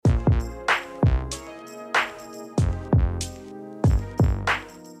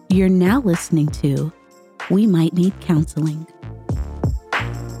You're now listening to We Might Need Counseling.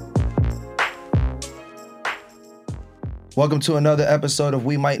 Welcome to another episode of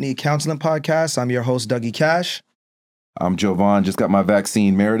We Might Need Counseling podcast. I'm your host, Dougie Cash. I'm Jovan, just got my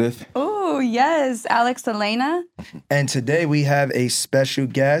vaccine, Meredith. Oh, yes. Alex Elena. And today we have a special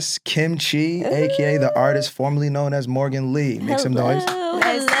guest, Kim Chi, a.k.a. the artist formerly known as Morgan Lee. Make some noise. Hello.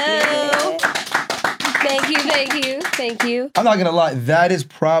 Thank you. I'm not going to lie, that is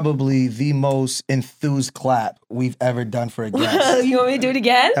probably the most enthused clap we've ever done for a guest. You want me to do it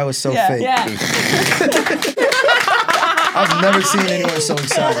again? That was so fake. Yeah. I've never seen anyone so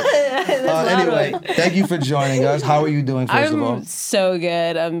excited. Anyway, thank you for joining us. How are you doing, first of all? I'm so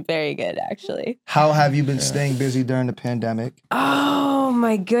good. I'm very good, actually. How have you been staying busy during the pandemic? Oh,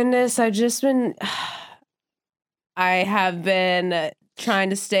 my goodness. I have been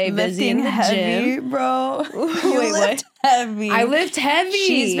trying to stay busy in the heavy, gym. Bro. Wait, what? Heavy. I lift heavy.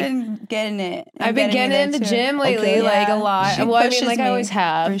 She's been getting it. I've been getting in the gym lately, like a lot. She Well, I mean, pushes like I always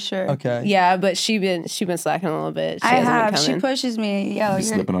have. For sure. Okay. Yeah, but she been slacking a little bit. She I hasn't been have. She coming. pushes me. Yo, You you're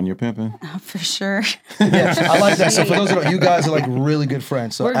slipping on your pimping? for sure. Yeah, I like that. So for those who don't, you guys are like really good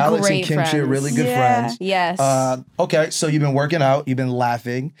friends. So We're Alex and great Kim Chi are really good Yeah. friends. Yes. Okay, so you've been working out, you've been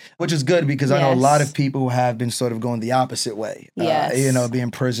laughing, which is good because I know a Yes. lot of people who have been sort of going the opposite way. Yes. Being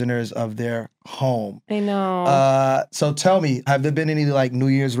prisoners of their home. I know. So tell me, have there been any like New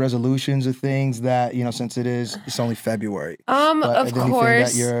Year's resolutions or things that, since it's only February? Of anything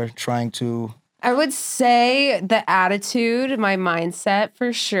course. that you're trying to... I would say the attitude, my mindset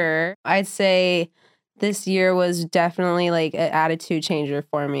for sure. I'd say this year was definitely like an attitude changer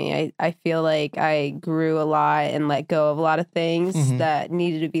for me. I feel like I grew a lot and let go of a lot of things that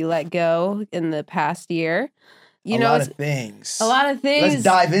needed to be let go in the past year. A lot of things. A lot of things. Let's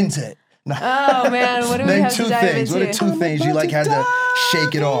dive into it. Oh man, what do we Name have two to dive things. into? What are two things you like had to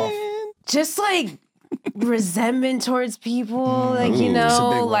shake it off? Just like resentment towards people, like Ooh, that's a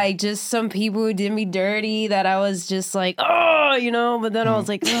big one. like just some people who did me dirty that I was just like, but then I was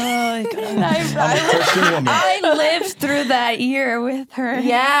like, I'm a Christian woman. I lived through that year with her.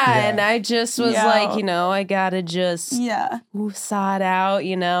 yeah, and I just was Yeah. like, I gotta just Yeah. saw it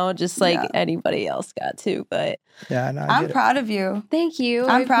out, just like Yeah. anybody else got to. But Yeah, no, I I'm get it. proud of you. thank you.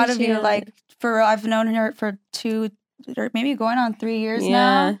 I'm I proud of you. appreciate Like, it. I've known her for 2 or maybe going on 3 years Yeah.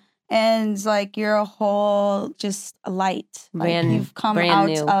 now. And like you're a whole just a light. Like Brand- you've come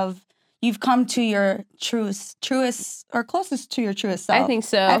brand out new. you've come to your truest or closest to your truest self. I think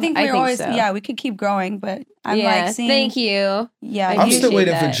so. I think we're always so. we could keep growing, but I'm yeah, like seeing thank you. Yeah. I I'm still appreciate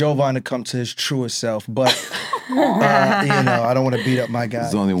waiting that. for Jovan to come to his truest self, but I don't want to beat up my guy.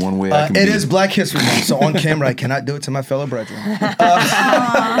 There's only one way I can It be. is Black History Month, so on camera I cannot do it to my fellow brethren.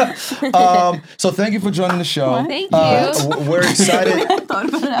 So thank you for joining the show. Thank you. We're excited.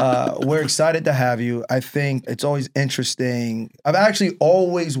 We're excited to have you. I think it's always interesting. I've actually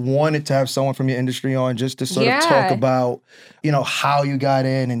always wanted to have someone from your industry on just to sort of talk about, how you got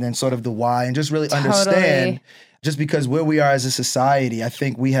in and then sort of the why and just really understand. Just because where we are as a society, I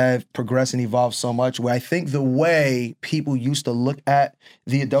think we have progressed and evolved so much where I think the way people used to look at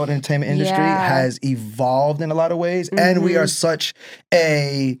the adult entertainment industry has evolved in a lot of ways. And we are such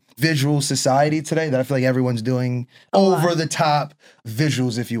a visual society today that I feel like everyone's doing over-the-top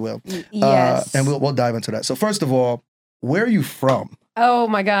visuals, if you will. Yes. And we'll dive into that. So first of all, where are you from? Oh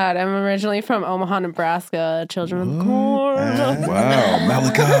my God, I'm originally from Omaha, Nebraska. Children of the Corn. Wow,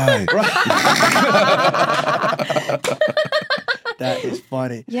 Malachi. That is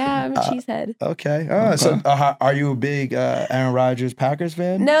funny. Yeah, I'm a cheesehead. Okay. So are you a big Aaron Rodgers Packers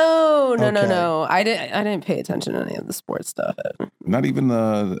fan? No. Okay. I didn't pay attention to any of the sports stuff. Not even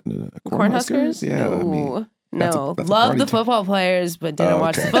the Cornhuskers? Yeah, I mean, No. that's No. a Love party the team. football players, but didn't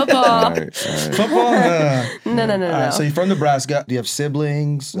watch the Okay. football. All right. Football? No. All right, so you're from Nebraska. Do you have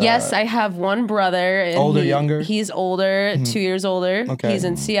siblings? Yes, I have one brother. And Older, younger? He's older, 2 years older. Okay. He's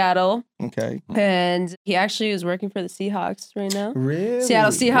in Seattle. Okay. And he actually is working for the Seahawks right now. Really?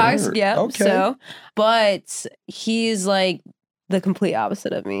 Seattle Seahawks, Word. yeah. Okay. So, but he's like the complete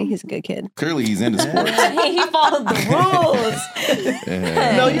opposite of me. He's a good kid. Clearly, he's into sports. He followed the rules.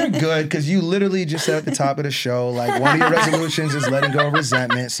 Yeah. No, you're good because you literally just said at the top of the show, like one of your resolutions is letting go of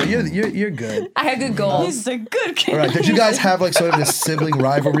resentment. So you're good. I had good goals. He's a good kid. All right. Did you guys have like sort of this sibling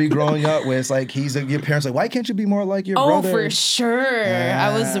rivalry growing up where it's like your parents like, why can't you be more like your Oh, brother? for sure.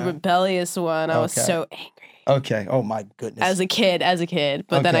 I was the Yeah. rebellious one. I was Okay. so angry. Okay. Oh my goodness. As a kid.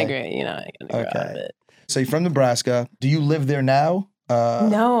 But then I grew, Okay. I grew out of it. So you're from Nebraska. Do you live there now?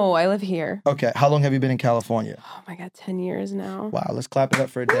 No, I live here. Okay. How long have you been in California? Oh my God, 10 years now. Wow. Let's clap it up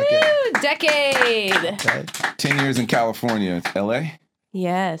for a decade. Woo, decade. Okay. 10 years in California. LA?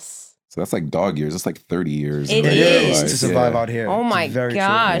 Yes. So that's like dog years. That's like 30 years. It of It is. is life. to survive Yeah. out here. Oh my It's very true.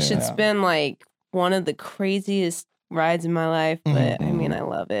 gosh. Yeah. It's been like one of the craziest rides in my life, but I mean, Mhm. I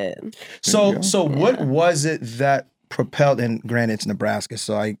love it. So what Yeah. was it that propelled, and granted it's Nebraska,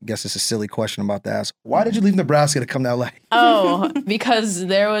 so I guess it's a silly question I'm about to ask. Why did you leave Nebraska to come to LA? Oh, because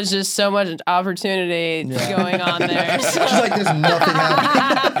there was just so much opportunity Yeah. going on there. She's like, there's nothing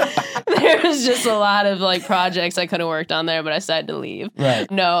happening. There was just a lot of like projects I could have worked on there, but I decided to leave.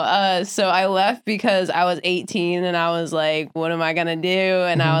 Right. No, so I left because I was 18 and I was like, what am I gonna do?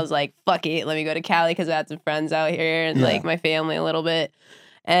 And I was like, fuck it, let me go to Cali because I had some friends out here and Yeah. like my family a little bit.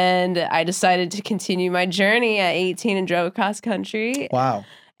 And I decided to continue my journey at 18 and drove across country. Wow.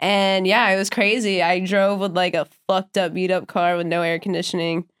 And yeah, it was crazy. I drove with like a fucked up, beat up car with no air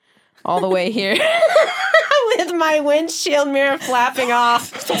conditioning all the way here. With my windshield mirror flapping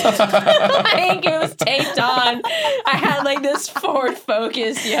off. Like it was taped on. I had like this Ford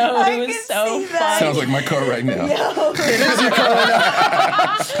Focus, yo. It was so fun. Sounds like my car right now.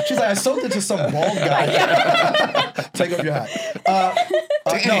 She's like, I sold it to some bald guy. Take off your hat.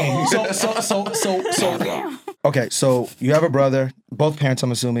 No. So. Okay, so you have a brother, both parents,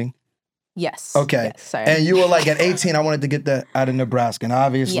 I'm assuming. Yes. Okay. Yes, sorry. And you were like, at 18, I wanted to get that out of Nebraska. And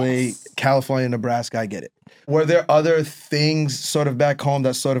obviously, Yes. California, Nebraska, I get it. Were there other things sort of back home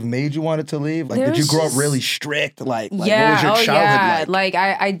that sort of made you wanted to leave? Like, did you There's grow up just- really strict? Like yeah, what was your childhood like?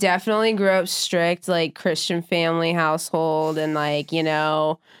 I definitely grew up strict, like Christian family household, and like, you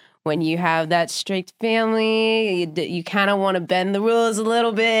know, when you have that strict family, you kind of want to bend the rules a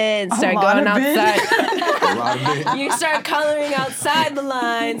little bit and start going outside. A lot of it. You start coloring outside the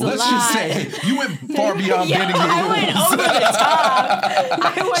lines Let's a lot. just say you went far beyond Yeah, bending the rules. I went over the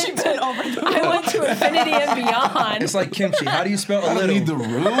top. I went to infinity and beyond. It's like kimchi. How do you spell I a don't little? need the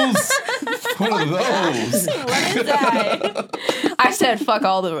rules. What are those? What is that? I said, fuck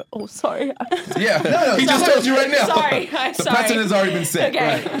all the. Oh, sorry. Yeah, he just told you right now. Sorry, I'm The sorry. precedent has already been set.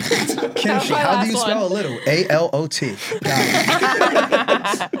 Okay. Kimchi. my How do you last spell one. a little? A-L-O-T.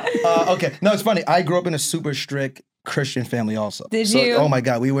 Okay. No, it's funny. I grew up in a super strict Christian family also. Did So, you? Oh my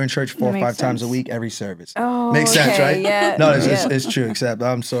God. We were in church 4 or Makes 5 times a sense. week, every service. Oh, Makes sense, okay, right? Yeah. No, yeah. it's true, except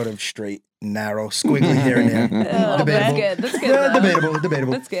I'm sort of straight, narrow, squiggly here and there. Oh, that's good. That's good. Yeah, though.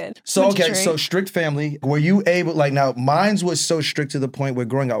 debatable. That's good. So, Which okay, is so right. strict family. Were you able, like now, mine's was so strict to the point where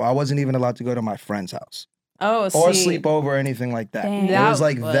growing up, I wasn't even allowed to go to my friend's house Oh, or see. sleep over or anything like that. Dang. It was That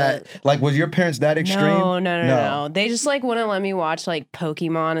like that. Like, was your parents that extreme? No. They just like wouldn't let me watch like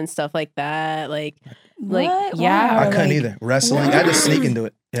Pokemon and stuff like that. Like, What? yeah. I or, couldn't like- either. Wrestling, I had to sneak into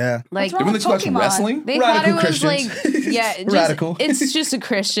it. Yeah. Like, What's wrong When with they watch Pokemon? wrestling? they Radical thought it was Christians. like, yeah, just, Radical. It's just a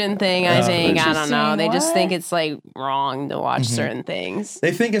Christian thing, I think. I don't know. They just Interesting. think it's like wrong to watch Mhm. certain things.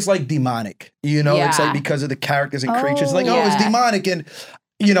 They think it's like demonic. You know, it's like Yeah. because of the characters and creatures. Oh. Like, oh, it's Yeah. demonic. And,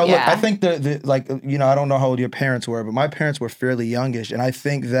 you know, look, Yeah. I think the like, you know, I don't know how old your parents were, but my parents were fairly youngish. And I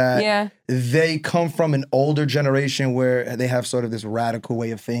think that Yeah. they come from an older generation where they have sort of this radical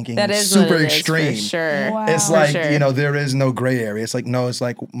way of thinking. That and is super what it is, extreme. for sure. Wow. It's For like, sure. you know, there is no gray area. It's like, no, it's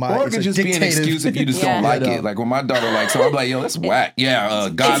like my Or it it's could a just be an dictative- excuse if you just Yeah. don't like Yeah. it. Like when my daughter likes something, I'm like, yo, that's whack. Yeah,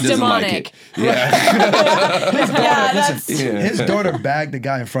 God It's doesn't like demonic. it. Yeah. Yeah, that's Yeah. His daughter bagged the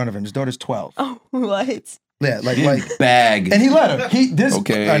guy in front of him. His daughter's 12. what? Yeah, like Bag. and he let her.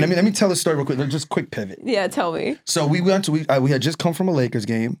 Okay. All right, let me tell the story real quick. Just quick pivot. Yeah, tell me. So we had just come from a Lakers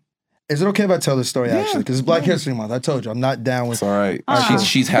game. Is it okay if I tell this story actually? Because it's Black History Month. I told you I'm not down with. It's all right. Uh-huh.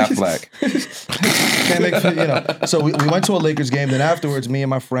 She's half black. Can't make you know. So we went to a Lakers game. Then afterwards, me and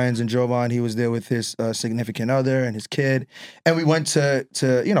my friends and Jovan, he was there with his significant other and his kid, and we went to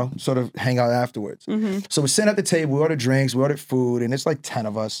you know sort of hang out afterwards. Mm-hmm. So we're sitting at the table. We ordered drinks. We ordered food, and it's like 10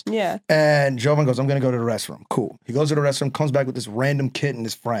 of us. Yeah. And Jovan goes, I'm gonna go to the restroom. Cool. He goes to the restroom, comes back with this random kid and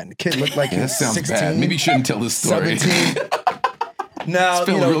his friend. The kid looked like he That was sounds 16, bad. Maybe you shouldn't tell this story. 17. Now,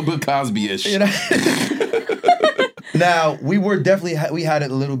 Feel you know, real Bill Cosby-ish. you know. Now we were definitely we had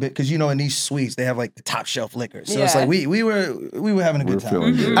it a little bit because you know in these suites they have like the top shelf liquor, so it's Yeah. like we were having a We're good time.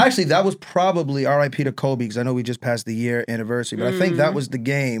 feeling good. Actually, that was probably R.I.P. to Kobe because I know we just passed the year anniversary, but I think that was the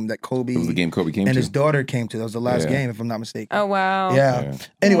game that Kobe It was the game Kobe came and to. his daughter came to. That was the last Yeah. game, if I'm not mistaken. Oh, wow. Yeah. Yeah.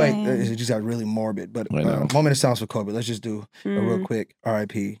 Anyway, Dang. it just got really morbid. But I know. moment of silence for Kobe. Let's just do a real Mm. quick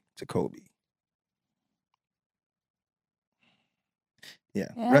R.I.P. to Kobe. Yeah.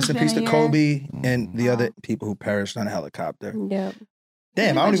 Yeah, Rest in it's peace to been a year. Kobe and the Wow. other people who perished on a helicopter. Yep.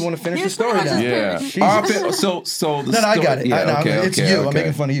 Damn, I don't even want to finish the story now. Yeah. Jesus. So the No, I got it. Yeah, It's you. I'm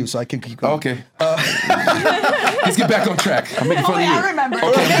making fun of you, so I can keep going. Okay. Let's get back on track. I'm making fun of you. I remember.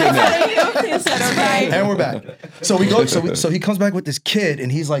 Okay, I'm good now. You said okay. And we're back. So we go. So he comes back with this kid,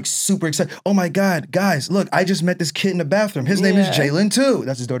 and he's like super excited. Oh my God, guys, look! I just met this kid in the bathroom. His name is Jalen too.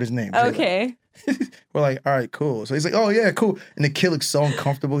 That's his daughter's name. Jalen. Okay. We're like, all right, cool. So he's like, oh yeah, cool. And the kid looks so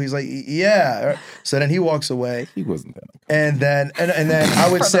uncomfortable. He's like, yeah. So then he walks away. He wasn't that. And then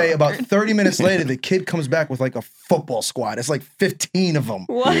I would say about 30 minutes later, the kid comes back with like a football squad. It's like 15 of them.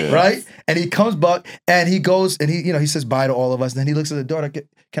 What? Yeah. Right? And he comes back and he goes and he says bye to all of us. And then he looks at the daughter.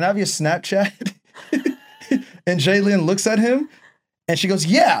 Can I have your Snapchat? And Jalen looks at him and she goes,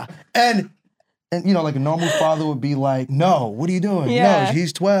 yeah. And like a normal father would be like, no, what are you doing? Yeah. No,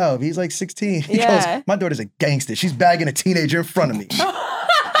 he's 12. He's like 16. He Yeah. goes, my daughter's a gangster. She's bagging a teenager in front of me.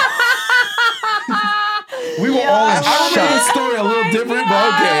 We were all in I remember the shock. story a little different,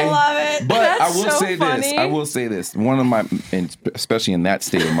 but okay. I love it. But That's I will so say funny. this. I will say this. One of my, and especially in that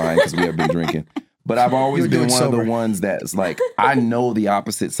state of mind, because we have been drinking. But I've always You were been doing one of sober. the ones that's like, I know the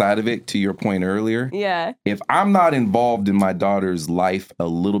opposite side of it. To your point earlier, Yeah. if I'm not involved in my daughter's life a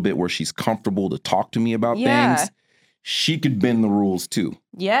little bit, where she's comfortable to talk to me about Yeah. things, she could bend the rules too.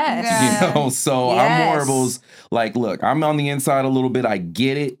 Yes. Yeah. You know, so I'm more of Yes. those like, look, I'm on the inside a little bit. I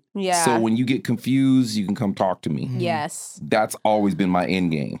get it. Yeah. So when you get confused, you can come talk to me. Yes. That's always been my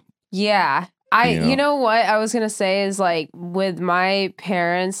end game. Yeah. You know what I was going to say is like with my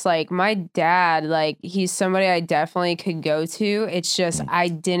parents, like my dad, like he's somebody I definitely could go to. It's just I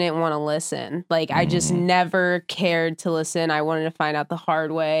didn't want to listen. Like I just never cared to listen. I wanted to find out the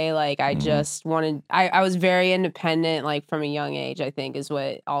hard way. Like I just wanted, I was very independent, like from a young age, I think is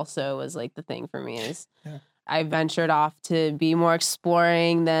what also was like the thing for me is I ventured off to be more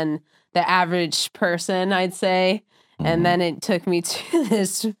exploring than the average person, I'd say. And then it took me to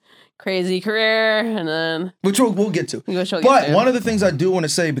this crazy career, and then Which we'll get to. which we'll get But to. one of the things I do want to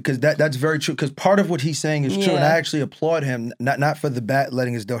say, because that's very true, because part of what he's saying is true, and I Yeah. actually applaud him, not for the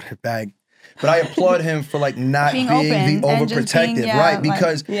letting his daughter bag, but I applaud him for like not Being being open the and just being, overprotective, yeah, right? like-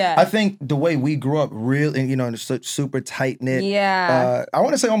 Because Yeah. I think the way we grew up, really, in such super tight knit, Yeah. I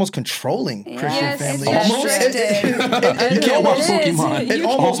want to say almost controlling Christian Yes, family. it's Almost. restrictive. You can't watch It is. Pokemon. It You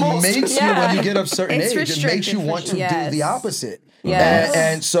almost can't- makes you, when you get of certain It's age, it makes you restrictive want for to sure. do the Yes. opposite. Yes.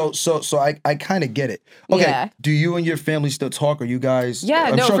 And so I kind of get it. Okay, Yeah. do you and your family still talk? Are you guys? Yeah,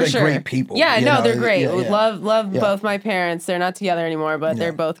 I'm no, sure for they're sure. great people. Yeah, you no, know? they're great. Yeah, yeah. Love Yeah. both my parents. They're not together anymore, but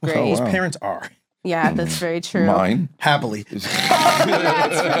they're both great. Oh, wow. Parents are Yeah, that's very true. Mine. happily. Congrats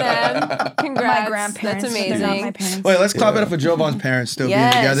for them. Congrats. My grandparents. That's They're not amazing. my parents. Wait, let's clap it up for Jovan's parents still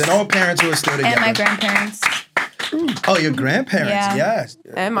Yes. being together, and all parents who are still together. And my grandparents. Oh, your grandparents? Yeah. Yes.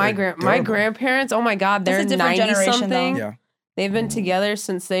 And my They're my adorable. grandparents, oh my God, they're It's a different 90 generation, something. Yeah. They've been together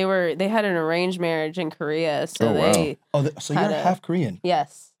since they had an arranged marriage in Korea. So Oh, wow. they, Oh, so you're Had a- half Korean.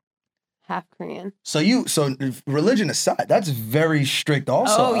 yes, half Korean. So religion aside, that's very strict.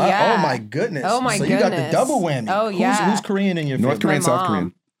 Also, Oh, yeah. oh my goodness. Oh, my So you got the goodness. double whammy. Oh, yeah. Who's Korean in your North family? Korean, My South mom.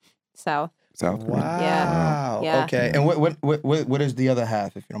 Korean. South. South Korean. Wow. Yeah. Okay. And what is the other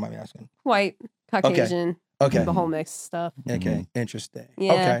half, if you don't mind me asking? White, Caucasian, Okay. the whole mixed stuff. Okay. Interesting.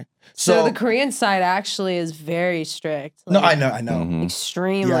 Yeah. Okay. So the Korean side actually is very strict. No, like, I know. Mhm.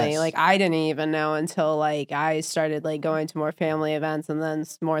 Extremely. Yes. Like I didn't even know until like I started like going to more family events, and then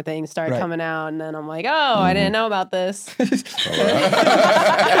more things started Right. coming out, and then I'm like, oh, I didn't know about this.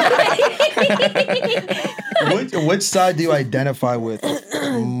 Which side do you identify with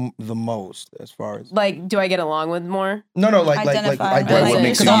the most, as far as? Like, do I get along with more? No, like Identify. identify. What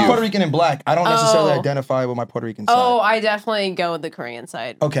makes Because you I'm you? Puerto Rican and black. I don't necessarily Oh. identify with my Puerto Rican side. Oh, I definitely go with the Korean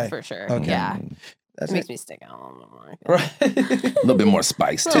side. Okay. For sure. Okay. Yeah. That's It makes it. me stick out a little bit more. Right. A little bit more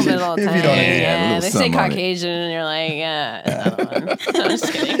spice A to little bit it. all the If time. you know what I mean. Yeah, a Yeah, little they say something on it. Caucasian, and you're like, yeah. It's not one. No, I'm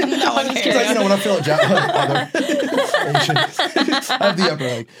just kidding. No, I'm just It's like, kidding. when I feel a Asian, I have the upper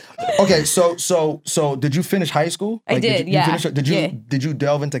leg. Okay, so did you finish high school? I did, you yeah. finish- Yeah. did you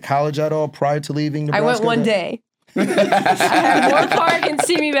delve into college at all prior to leaving I Nebraska? went one day. I had Moore Park and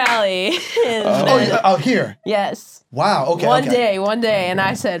Simi Valley. And Oh, then- yeah, out here. yes. Wow. Okay. One okay. day, and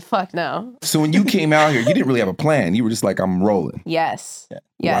I said, fuck no. So when you came out here, you didn't really have a plan. You were just like, I'm rolling. Yes.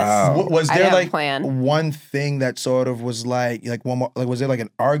 Yes. Wow. Was I there didn't have a like plan. one thing that sort of was like one more, like was there like an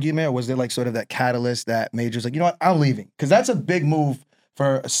argument, or was there like sort of that catalyst that made you just like, you know what, I'm leaving? Because that's a big move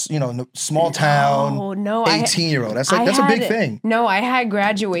for small town, No, 18-year-old. That's a big thing. No, I had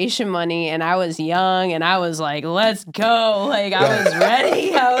graduation money and I was young and I was like, let's go. Like I was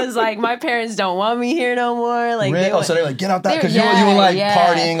ready. I was like, my parents don't want me here no more. Like really? So they're like, get out that because you were like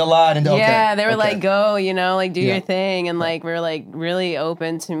partying a lot and they were like, go, like do your thing, and like we were like really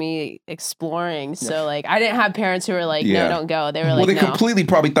open to me exploring. So like I didn't have parents who were like, no, don't go. They were like, they completely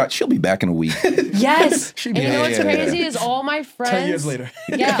probably thought she'll be back in a week. Yes. And you know what's crazy is all my friends 10 years later.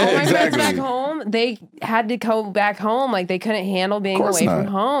 Yeah, all my friends back home, they had to go back home. Like they couldn't handle being away from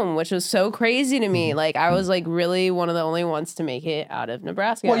home, which was so crazy to me. Like I was like really one of the only ones to make it out of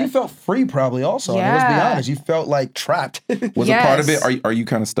Nebraska. Well, you felt free probably also. Yeah. I mean, let's be honest. You felt like trapped. Was a part of it? Are you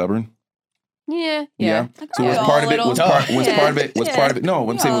kind of stubborn? Yeah. So was part of it? Was part of it? No,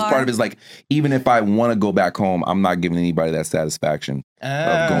 I'm saying was part of it is like even if I want to go back home, I'm not giving anybody that satisfaction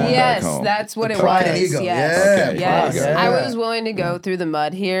of going back home. Yes, that's what it was. Pride and ego. Yes. Yes. Yeah. I was willing to go through the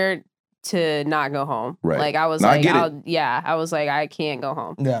mud here to not go home. Right. Like I was I was like I can't go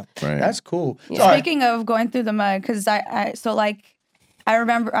home. Yeah. Right. That's cool. Yeah. Speaking of going through the mud, because I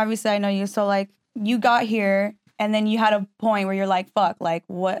remember, obviously I know you, so like you got here and then you had a point where you're like, fuck, like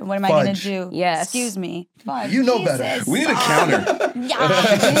what am I gonna do? Yes. Excuse me. Fudge. You know better. We need a counter. Yeah.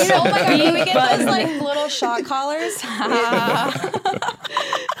 Oh my god, can we get those like little shot collars?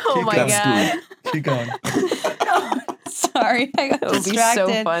 Oh my god. Keep going. Sorry, I got That would be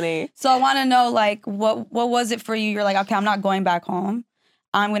distracted. so funny. So I want to know, like, what was it for you? You're like, okay, I'm not going back home.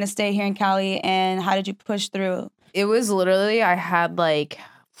 I'm gonna stay here in Cali. And how did you push through? It was literally I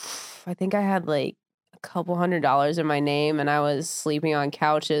think I had like a couple $100s in my name, and I was sleeping on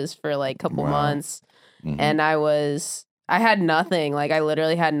couches for like a couple months. And I had nothing. Like I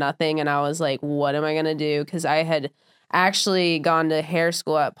literally had nothing, and I was like, what am I gonna do? Because I had actually gone to hair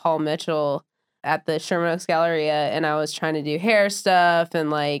school at Paul Mitchell at the Sherman Oaks Galleria, and I was trying to do hair stuff,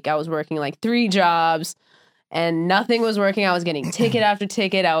 and like I was working like 3 jobs and nothing was working. I was getting ticket after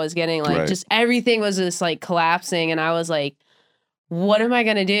ticket. I was getting like just everything was just like collapsing, and I was like, what am I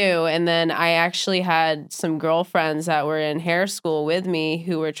going to do? And then I actually had some girlfriends that were in hair school with me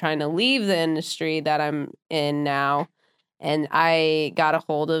who were trying to leave the industry that I'm in now. And I got a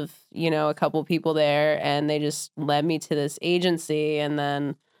hold of, a couple people there, and they just led me to this agency. And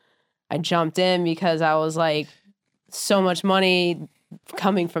then I jumped in because I was like, so much money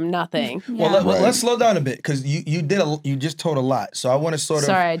coming from nothing. Yeah. Well, let's slow down a bit because you just told a lot. So I want to sort of.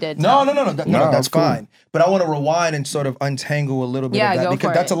 Sorry, I did. No, that's fine. But I want to rewind and sort of untangle a little bit of that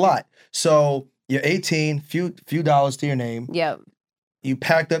because that's a lot. So you're 18, few dollars to your name. Yep. You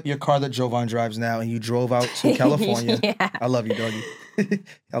packed up your car that Jovan drives now, and you drove out to California. Yeah. I love you, doggy.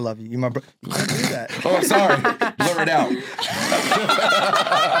 I love you. You're my brother. You can't do that. Oh, sorry. Blur it out.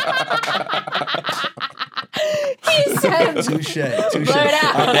 He said, Touche. Blur it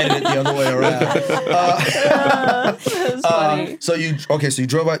out. I edited it the other way around. That's funny. So you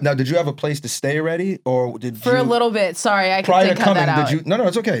drove out. Now, did you have a place to stay already, or did For a little bit. Sorry, I prior could to cut coming? that out. Did you? No,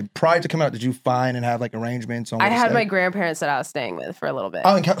 it's okay. Prior to coming out, did you find and have like arrangements on? I where to had stay? my grandparents that I was staying with for a little bit.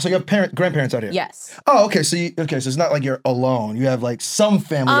 Oh, so you have grandparents out here. Yes. Oh, okay. So it's not like you're alone. You have like some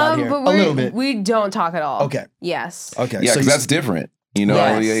family out here, But a little bit. We don't talk at all. Okay. Yes. Okay. Yeah, so because that's different.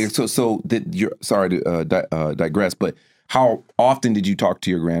 Yes. So did you're sorry to digress, but how often did you talk to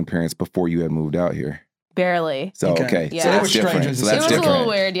your grandparents before you had moved out here? Barely. So okay, Yeah. so They that's were different. strangers. So It that's was a different. little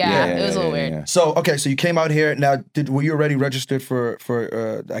weird, yeah. It was a little weird. So okay, so you came out here. Now, were you already registered for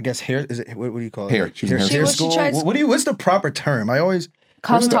I guess hair? Is it what do you call it? Hair. She was in Hair hair school. school. What's the proper term? I always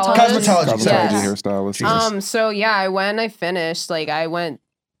Cosmetologist. Cosmetology. Yes. Hairstylist. So yeah, when I finished, like I went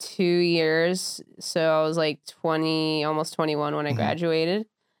 2 years. So I was like 20, almost 21 when I graduated.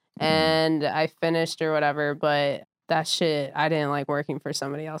 And I finished or whatever, but that shit, I didn't like working for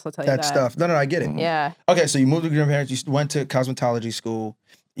somebody else, I'll tell you that. that stuff. No, I get it. Yeah. Okay, so you moved with your grandparents. You went to cosmetology school.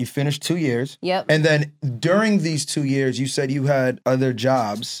 You finished 2 years. Yep. And then during these 2 years, you said you had other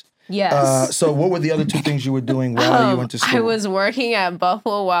jobs. Yes. So what were the other 2 things you were doing while you went to school? I was working at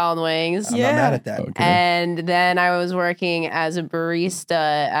Buffalo Wild Wings. I'm not mad at that. Okay. And then I was working as a barista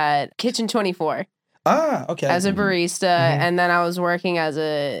at Kitchen 24 Ah, okay. as a barista. And then I was working as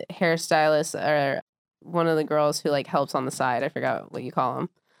a hairstylist or one of the girls who like helps on the side. I forgot what you call them.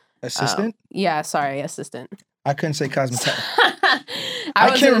 Assistant? Yeah, sorry, assistant. I couldn't say cosmetology.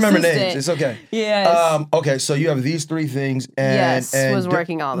 I I can't remember names. It's okay. Yes. Okay, so you have these 3 things, and Yes, and was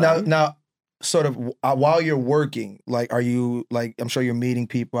working all now. them. Now, sort of while you're working, like, are you like? I'm sure you're meeting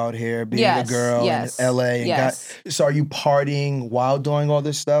people out here, being Yes, a girl yes, in LA, and yes. so are you partying while doing all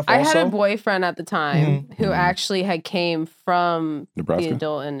this stuff? I also? had a boyfriend at the time who actually had came from Nebraska? the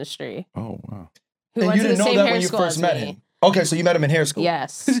adult industry. Oh wow. Who And went you to the didn't know same that hair when you school first as met me. him? Okay, so you met him in hair school.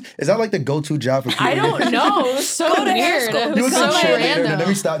 Yes. Is that like the go-to job for people? I don't know. It was so weird. It was so random. Let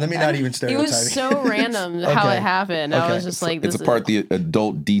me stop. Let me not even stereotype. It was so random how it happened. I was just like, it's a part of the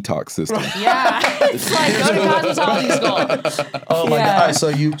adult detox system. Yeah. It's like, go to cosmetology school. Oh my God. All right, so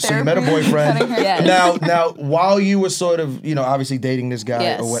you met a boyfriend. Yes. Now, while you were sort of, obviously dating this guy or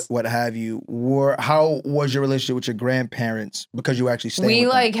Yes. what have you, how was your relationship with your grandparents? Because you actually stayed We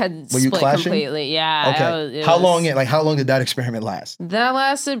with them? had Were you split clashing? completely. Yeah. Okay. How long did that experiment last? That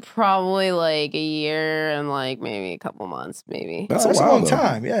lasted probably like a year and like maybe a couple months, maybe. That's a long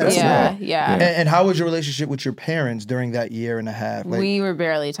time. Yeah. That's Yeah. And how was your relationship with your parents during that year and a half? Like, We were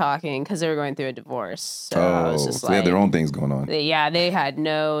barely talking because they were going through a divorce. So I was just they had their own things going on. They had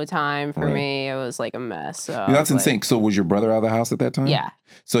no time for me. It was like a mess. So that's insane. So was your brother out of the house at that time? Yeah.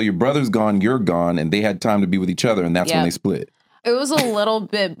 So your brother's gone, you're gone, and they had time to be with each other, and that's when they split. It was a little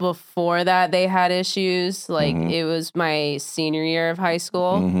bit before that they had issues. Like it was my senior year of high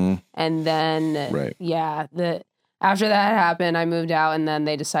school. And then, after that happened, I moved out and then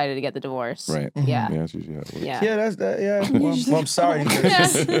they decided to get the divorce. Right. Yeah. Yeah, that's usually how it works. Yeah, that's that. Yeah. Well, I'm sorry.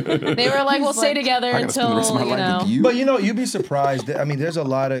 They were like, we'll stay together until, But you'd be surprised. I mean, there's a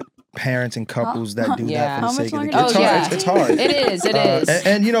lot of parents and couples that do that for the sake of the kids. It's hard. It is. It is.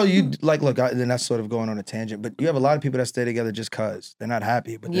 And you like, look, then that's sort of going on a tangent, but you have a lot of people that stay together just because they're not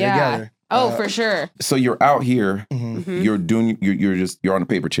happy, but they're together. Oh, for sure. So you're out here, you're on a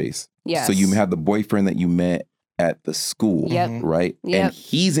paper chase. Yes. So you had the boyfriend that you met at the school, right? Yep. And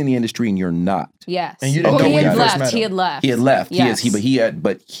he's in the industry and you're not. Yes. And you didn't know when you first met him. He had left. He had left. Yes.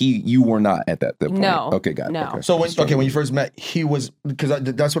 You were not at that point. No. Okay, got it. No. Okay. So when you first met, he was, because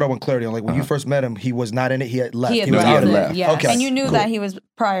that's what I want clarity on. Like when you first met him, he was not in it. He had left. He was out of it. Yes. Okay. And you knew that he was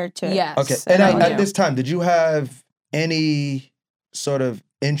prior to it. Yes. Okay. And at this time, did you have any sort of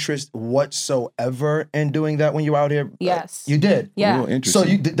interest whatsoever in doing that when you were out here? Yes. You did? Yeah. So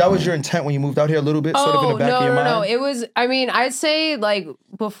that was your intent when you moved out here a little bit, sort of in the back of your mind? No. It was, I'd say like,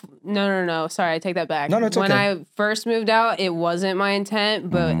 no. Sorry, I take that back. No, it's okay. When I first moved out, it wasn't my intent,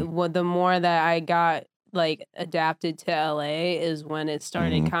 but the more that I got like adapted to LA is when it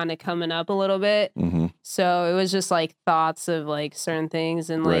started kind of coming up a little bit. So it was just like thoughts of like certain things.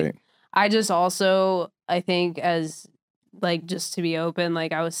 And like, I just also, I think as like, just to be open,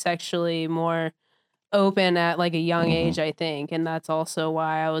 like I was sexually more open at like a young age, I think. And that's also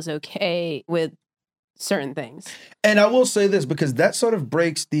why I was okay with certain things. And I will say this, because that sort of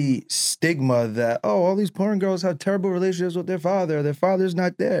breaks the stigma that, all these porn girls have terrible relationships with their father. Their father's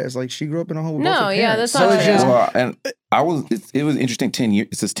not there. It's like she grew up in a home with both her parents. That's not true. And it was interesting 10 years,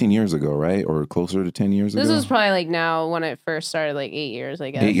 it says 10 years ago, right? Or closer to 10 years ago? This was probably like now when it first started, like 8 years,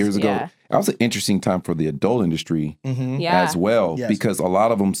 I guess. 8 years ago. Yeah. That was an interesting time for the adult industry as well, because a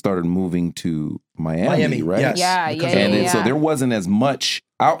lot of them started moving to Miami, right? Yes. So there wasn't as much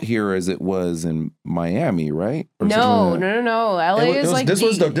out here as it was in Miami, right? Or No. LA is like this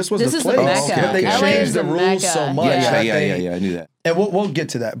was the place. The Mecca. They LA changed the rules so much. Yeah, I knew that. And we'll get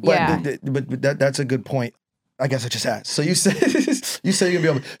to that. But that's a good point. I guess I just asked. So you said you're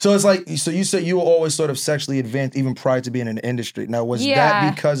gonna be able. So it's like, so you said you were always sort of sexually advanced even prior to being in the industry. Now was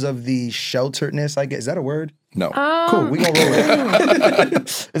that because of the shelteredness? I guess, is that a word? No. Cool. We gonna roll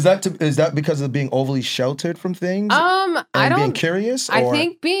it. Is that because of being overly sheltered from things? Being curious. I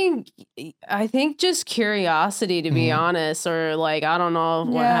think just curiosity, to be honest, or like I don't know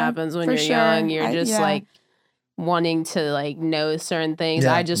what happens when you're young. You're just like wanting to like know certain things.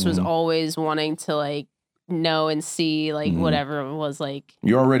 I just was always wanting to like know and see like whatever it was like.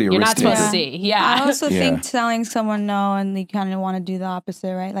 You're not supposed to see. Yeah. I also think telling someone no and you kind of want to do the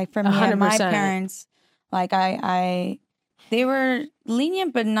opposite, right? Like for me and my parents, like they were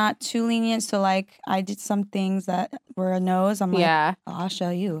lenient but not too lenient. So like I did some things that were a no's. I'm like, I'll show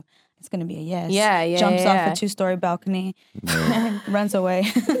you. It's gonna be a yes. Jumps off a 2-story balcony and runs away.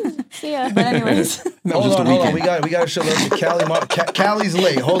 Yeah. But anyways. Hold on. We got to show love to Callie. Callie's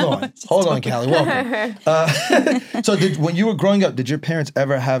late. Hold on, Callie. Welcome. So when you were growing up, did your parents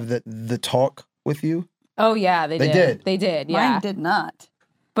ever have the talk with you? Oh yeah, they did. They did. Yeah. Mine did not.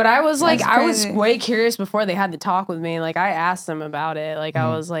 But I was like, I was way curious before they had the talk with me. Like I asked them about it. Like I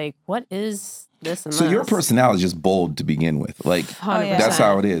was like, what is this and so this? your personality is just bold to begin with. Like 100%. That's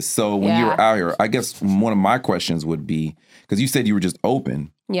how it is. So when you were out here, I guess one of my questions would be, because you said you were just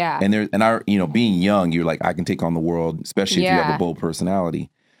open. Yeah. And I, being young, you're like, I can take on the world, especially if you have a bold personality.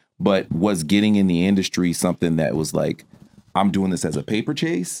 But was getting in the industry something that was like, I'm doing this as a paper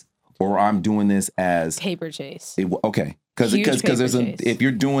chase, or I'm doing this as paper chase? Okay, because if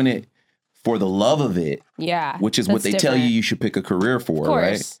you're doing it for the love of it, which is what they tell you should pick a career for,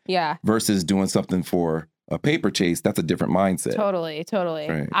 right? Yeah. Versus doing something for a paper chase, that's a different mindset. Totally.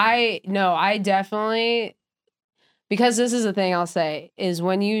 Right. I definitely, because this is the thing I'll say, is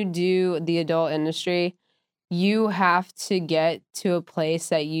when you do the adult industry, you have to get to a place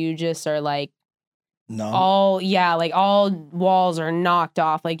that you just are like, all walls are knocked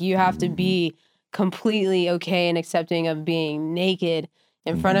off. Like you have to be completely okay and accepting of being naked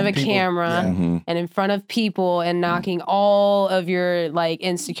in front of a camera and in front of people and knocking all of your like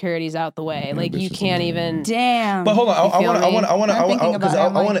insecurities out the way. Like you can't even. Damn. But hold on, I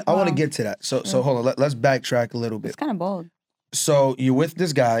want to get to that. So hold on, let's backtrack a little bit. It's kind of bold. So you're with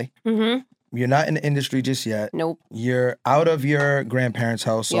this guy. You're not in the industry just yet. Nope. You're out of your grandparents'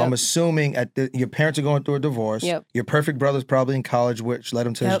 house. So I'm assuming your parents are going through a divorce. Yep. Your perfect brother's probably in college, which led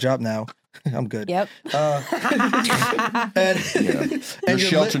him to his job now. I'm good. Yep. And your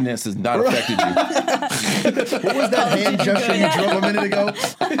shelterness has not affected you. What was that hand gesture you drew a minute ago?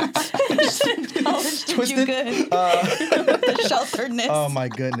 Twisted. The shelteredness. Oh my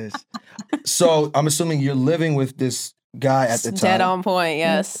goodness. So I'm assuming you're living with this guy at the time. Dead on point,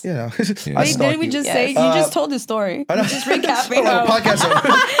 yes. You know. Wait, didn't we just say, you just told the story. I'm just recapping. Podcast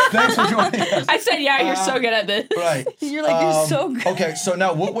over. Thanks for joining us. I said, you're so good at this. Right. You're like, you're so good. Okay, so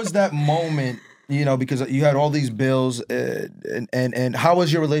now what was that moment, because you had all these bills, and how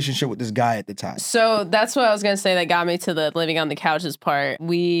was your relationship with this guy at the time? So that's what I was going to say that got me to the living on the couches part.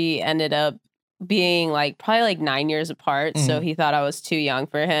 We ended up being like probably like 9 years apart. So he thought I was too young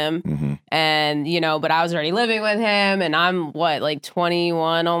for him. And, but I was already living with him and I'm like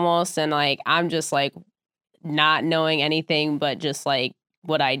 21 almost. And like, I'm just like not knowing anything, but just like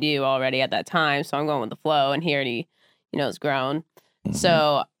what I do already at that time. So I'm going with the flow and he already, is grown.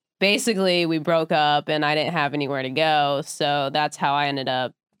 So basically we broke up and I didn't have anywhere to go. So that's how I ended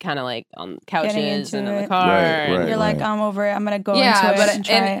up kind of like on couches and in the car. Right, you're like, I'm over it. I'm going to go into it and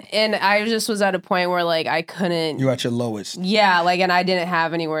try it. And I just was at a point where like I couldn't. You're at your lowest. Yeah, like, and I didn't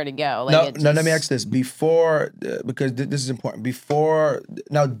have anywhere to go. Like, now, let me ask this. Before, because this is important.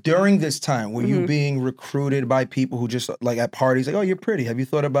 During this time, were you being recruited by people who just like at parties, like, oh, you're pretty. Have you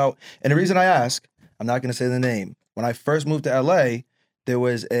thought about, and the reason I ask, I'm not going to say the name. When I first moved to LA, there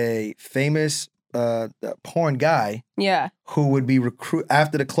was a famous porn guy who would be recruit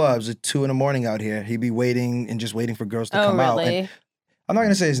after the clubs at 2 a.m. out here. He'd be waiting for girls to come out. And I'm not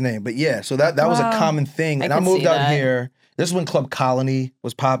gonna say his name, but yeah, so that was a common thing. And I moved out here. This is when Club Colony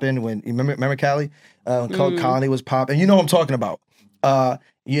was popping. When you remember Cali? When Club Colony was popping. You know what I'm talking about.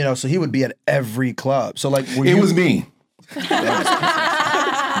 So he would be at every club. So like it was me. He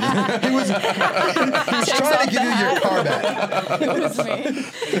was trying to give you your car back. It was me.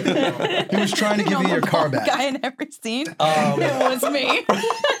 He was trying to give you your car back. Guy in every scene. It was me.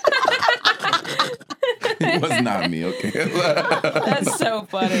 It was not me. Okay. That's so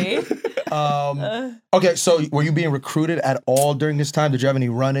funny. Okay, so were you being recruited at all during this time? Did you have any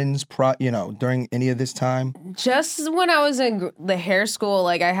run-ins, during any of this time? Just when I was in the hair school,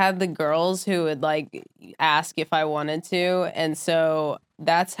 like I had the girls who would like ask if I wanted to, and so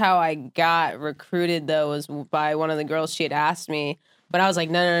that's how I got recruited. Though was by one of the girls. She had asked me, but I was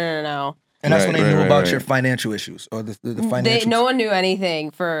like, no. And that's when they knew about your financial issues or the financial. No one knew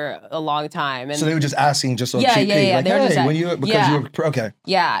anything for a long time. And so they were just asking just on cheap Like, they were just you were okay.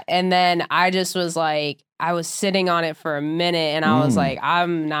 Yeah, and then I just was like, I was sitting on it for a minute, and I was like,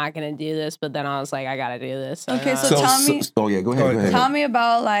 I'm not gonna do this. But then I was like, I gotta do this. Okay, so tell me. Go ahead. Tell me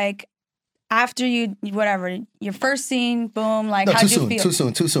about like after your first scene, boom, like how'd you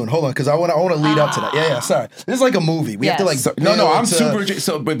feel? Too soon. Hold on, because I want to lead up to that. Yeah, sorry. This is like a movie. We have to like. I'm super.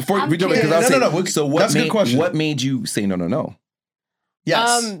 So, but before we jump in, because no. So what made you say no?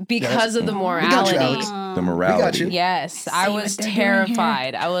 Yes. Because of the morality. The morality. We got you. Yes, I was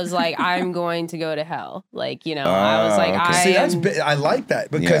terrified. I was like, I'm going to go to hell. Like, I was like, okay. I like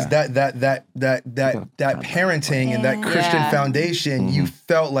that because that parenting and that Christian foundation, you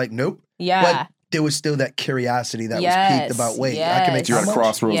felt like nope. Yeah. But there was still that curiosity that was peaked about I can make you're at a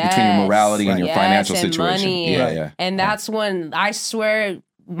crossroads between your morality and your financial situation. Money. Yeah. And that's when I swear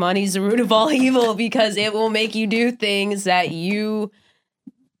money's the root of all evil because it will make you do things that you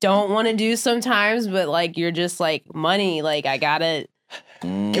don't want to do sometimes, but like you're just like money, like I gotta.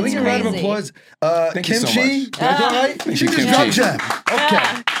 Can we get a round of applause? Thank you so much. She just dropped gem.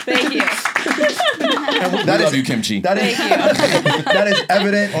 Okay. Thank you. We love you, Kimchi. That is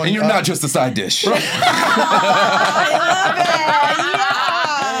evident. And you're not just a side dish. I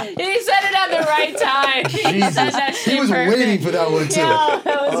love it. He said it at the right time. Jesus. He was waiting for that one too. Yeah,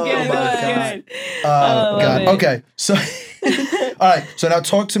 that was good. That was good. God. Okay. So, all right. So now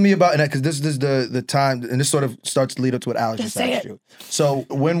talk to me about, because this is the time, and this sort of starts to lead up to what Alex just asked you. So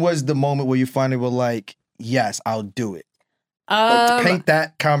when was the moment where you finally were like, yes, I'll do it? Like, paint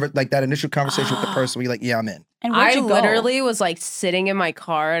that that initial conversation with the person where you're like, yeah, I'm in. And I literally was like sitting in my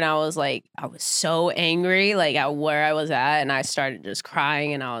car and I was so angry like at where I was at, and I started just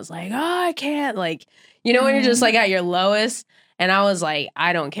crying and I was like, oh, I can't, like, you know, when you're just like at your lowest, and I was like,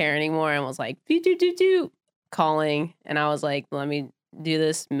 I don't care anymore, and was like, do calling, and I was like, let me do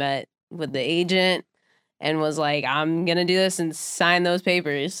this, met with the agent and was like, I'm gonna do this and sign those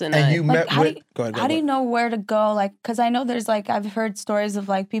papers. And you met with. Go ahead. How do you know where to go? Like, because I know there's like I've heard stories of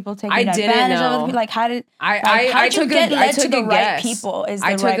like people taking advantage of it. Like, how did I took the right people? Is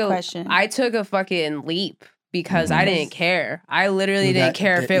the right question. I took a fucking leap because I didn't care. I literally didn't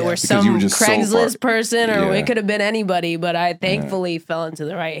care if it were some Craigslist person or it could have been anybody. But I thankfully fell into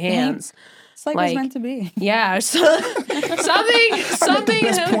the right hands. It's like it's meant to be. Yeah. Something. The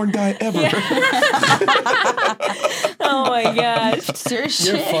best porn guy ever. Yeah. Oh my gosh.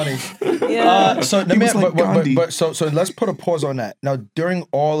 You're funny. Yeah. So let's put a pause on that. Now, during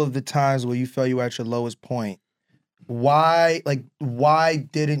all of the times where you felt you were at your lowest point, why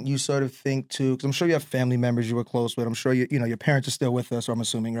didn't you sort of think to, because I'm sure you have family members you were close with. I'm sure your parents are still with us, or I'm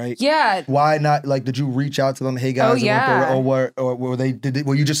assuming, right? Yeah. Why not, like, did you reach out to them, hey guys, or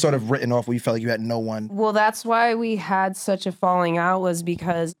were you just sort of written off where you felt like you had no one? Well, that's why we had such a falling out, was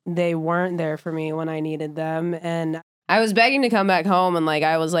because they weren't there for me when I needed them. And I was begging to come back home, and like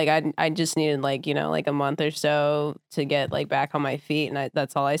I was like, I just needed like, you know, like a month or so to get like back on my feet, and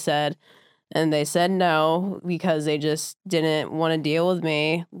that's all I said. And they said no because they just didn't want to deal with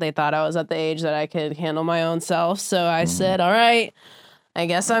me. They thought I was at the age that I could handle my own self. So I said, all right, I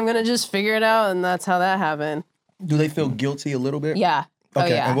guess I'm going to just figure it out. And that's how that happened. Do they feel guilty a little bit? Yeah.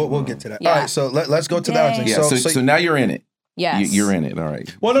 Okay, and we'll get to that. Yeah. All right, so let's go to that. Yeah, so now you're in it. Yes. You're in it. All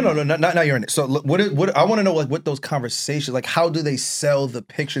right. Well, no, not now you're in it. So what I want to know, like, what those conversations, like, how do they sell the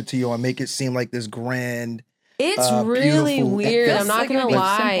picture to you and make it seem like this grand... It's really weird. I'm not gonna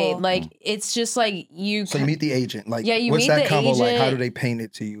lie. Simple. Like, it's just like you. So you meet the agent. Like, yeah, you what's meet that the combo agent, like? How do they paint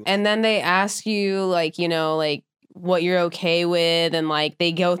it to you? And then they ask you, like, you know, like what you're okay with, and like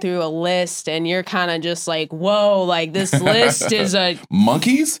they go through a list, and you're kind of just like, whoa, like this list is a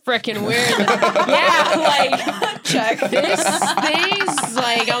monkeys. Freaking weird. Yeah, like check this things.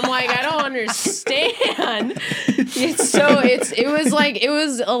 Like I'm like, I don't understand. It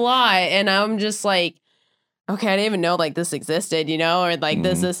was a lot, and I'm just like, okay, I didn't even know like this existed, you know, or like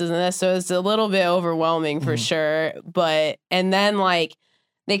this and this. So it's a little bit overwhelming for sure. But, and then like,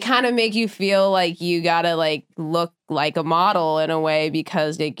 they kind of make you feel like you gotta like look like a model in a way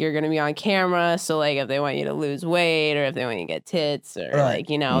because like you're gonna be on camera. So like if they want you to lose weight or if they want you to get tits or like,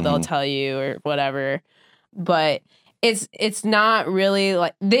 you know, they'll tell you or whatever. But it's not really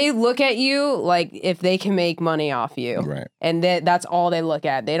like, they look at you like if they can make money off you. Right. And that's all they look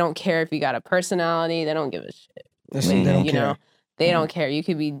at. They don't care if you got a personality. They don't give a shit. They don't care. They don't care. You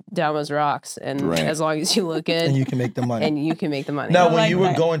could be dumb as rocks, and as long as you look good, and you can make the money. Now, when you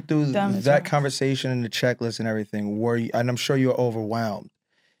were going through that conversation and the checklist and everything, were you, and I'm sure you were overwhelmed,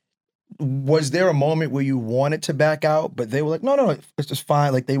 was there a moment where you wanted to back out, but they were like, no, it's just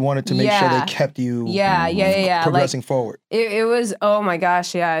fine. Like they wanted to make sure they kept you progressing like, forward. It was, oh my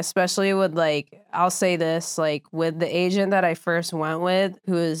gosh, yeah. Especially with like, I'll say this, like with the agent that I first went with,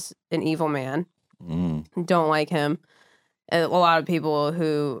 who is an evil man. Don't like him. And a lot of people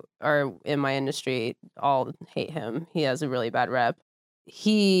who are in my industry all hate him. He has a really bad rep.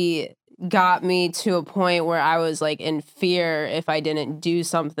 He got me to a point where I was like in fear if I didn't do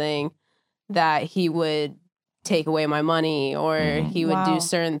something that he would take away my money or he would do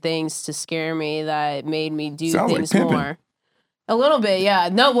certain things to scare me that made me do things like more. A little bit, yeah.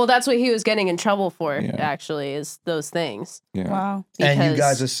 No, well, that's what he was getting in trouble for, actually, is those things. Yeah. Wow. Because, and you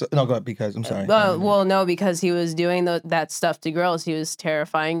guys are... No, go ahead, because... I'm sorry. Well, no, because he was doing that stuff to girls. He was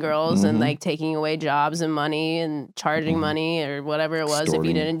terrifying girls and, like, taking away jobs and money and charging money or whatever it was if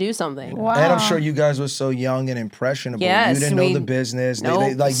you didn't do something. Wow. And I'm sure you guys were so young and impressionable. Yes, you didn't know the business.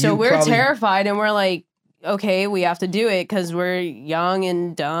 Nope. So we're terrified and we're like, okay, we have to do it because we're young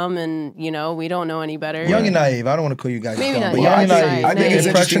and dumb and, you know, we don't know any better. Young and naive. I don't want to call you guys maybe dumb, but young and naive. I think it's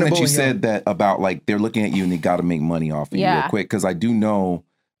interesting that you said that about, like, they're looking at you and they got to make money off of you real quick. Because I do know,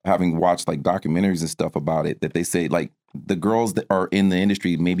 having watched, like, documentaries and stuff about it, that they say, like, the girls that are in the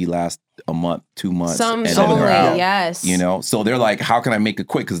industry maybe last a month, 2 months. Some only, yes. You know? So they're like, how can I make it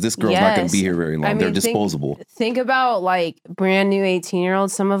quick? Because this girl's not going to be here very long. I mean, they're disposable. Think about, like, brand new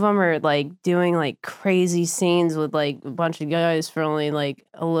 18-year-olds. Some of them are, like, doing, like, crazy scenes with, like, a bunch of guys for only, like,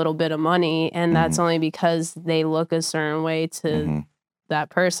 a little bit of money. And that's only because they look a certain way to that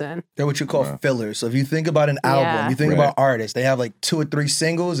person. They're what you call fillers. So if you think about an album, you think about artists, they have like 2 or 3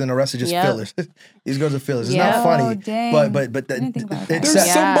 singles and the rest are just fillers. These girls are fillers. It's not funny, but they're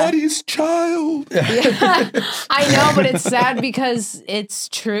somebody's child. I know, but it's sad because it's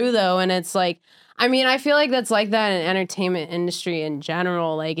true though, and it's like, I mean, I feel like that's like that in entertainment industry in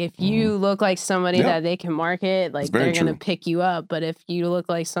general. Like, if you look like somebody that they can market, like, they're going to pick you up. But if you look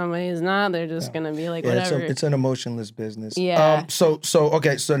like somebody who's not, they're just going to be like, whatever. It's an emotionless business. Yeah. So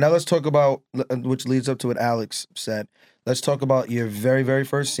now let's talk about, which leads up to what Alex said. Let's talk about your very, very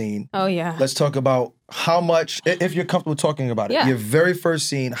first scene. Oh, yeah. Let's talk about how much, if you're comfortable talking about it, your very first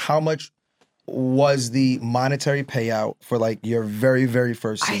scene, how much was the monetary payout for like your very, very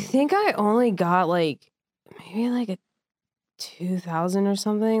first scene? I think I only got like maybe like a 2,000 or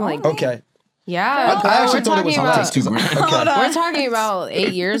something. Like, okay. Yeah. I actually thought it was We're talking about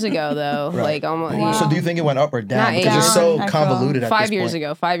 8 years ago though. Like almost. Wow. So do you think it went up or down? Because it's so convoluted at this point. 5 years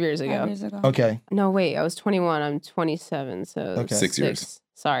ago. 5 years ago. Okay. No, wait. I was 21. I'm 27. So 6 years.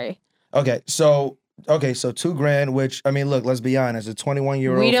 Sorry. Okay. So $2,000, which, I mean, look, let's be honest, a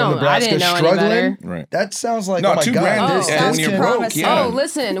 21-year-old from Nebraska struggling, right? that sounds like, no, oh my $2,000 God. when you're broke, Oh,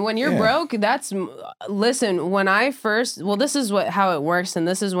 listen, when you're broke, when I first, this is how it works, and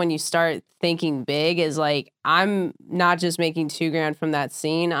this is when you start thinking big, is like, I'm not just making $2,000 from that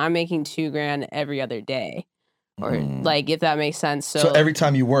scene, I'm making $2,000 every other day. Or like, if that makes sense. So every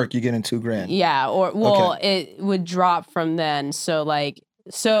time you work, you're getting $2,000. Yeah, it would drop from then. So like,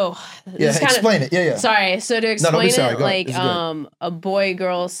 explain it. Yeah. Sorry. So to explain it, like a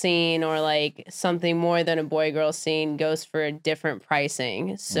boy-girl scene or like something more than a boy-girl scene goes for a different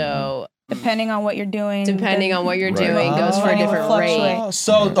pricing. So depending on what you're doing, goes for a different rate.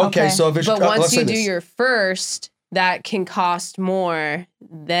 So if it's but once you do your first, that can cost more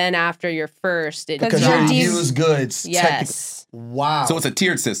than after your first. Because you're used goods. Yes. Wow. So it's a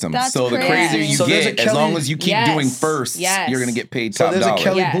tiered system. That's so the crazier you get, as long as you keep doing first, you're going to get paid top dollar.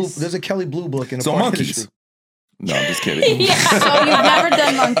 There's a Kelly Blue Book in the monkeys. No, I'm just kidding. So you've never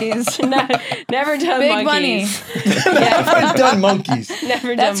done monkeys. Never done Big monkeys. Never done monkeys.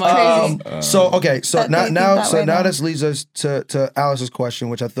 Never done monkeys. So now this leads us to Alice's question,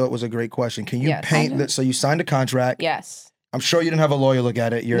 which I thought was a great question. Can you paint that? So you signed a contract. Yes. I'm sure you didn't have a lawyer look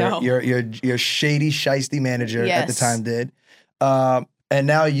at it. Your shady, shiesty manager at the time did. And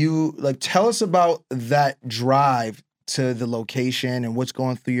now you tell us about that drive to the location and what's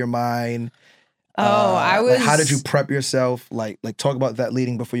going through your mind. How did you prep yourself? Like talk about that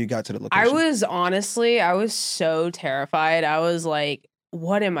leading before you got to the location. I was so terrified. I was like,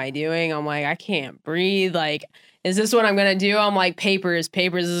 what am I doing? I'm like, I can't breathe. Like, is this what I'm gonna do? I'm like, papers.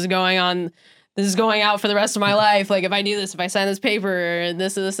 This is going on. This is going out for the rest of my life. Like, if I do this, if I sign this paper, and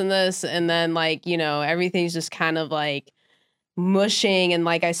this, and this, and then everything's just kind of like mushing, and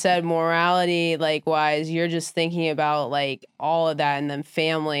like I said, morality wise, you're just thinking about like all of that, and then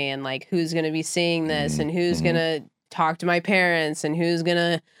family, and like who's gonna be seeing this, and who's gonna talk to my parents, and who's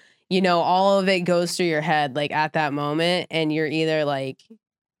gonna, all of it goes through your head like at that moment, and you're either like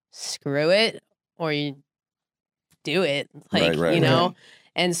screw it or you do it, right.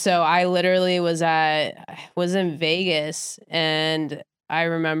 And so I literally was in Vegas, and I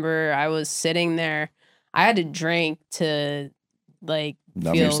remember I was sitting there. I had to drink to numb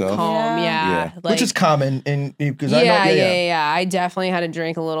feel yourself? calm. Yeah. Which is common because I know. I definitely had to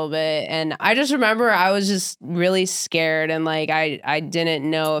drink a little bit, and I just remember I was just really scared, and I didn't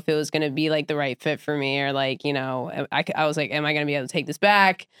know if it was going to be the right fit for me, or I was like, am I going to be able to take this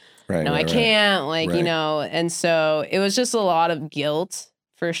back? Right, no, I can't. And so it was just a lot of guilt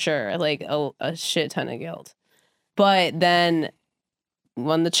for sure, a shit ton of guilt. But then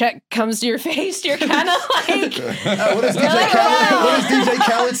when the check comes to your face, you're kind of like, what does DJ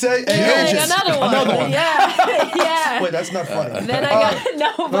Khaled say? Hey, another one. Yeah. Wait, that's not funny. Then I got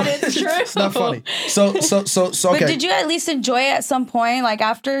no, but it's true. It's not funny. So okay. But did you at least enjoy it at some point? Like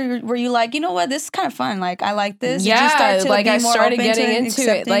after, were you like, you know what, this is kind of fun. Like I like this. Yeah, did you start to I started getting into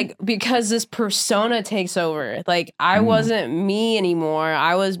accepting? it, because this persona takes over. I wasn't me anymore.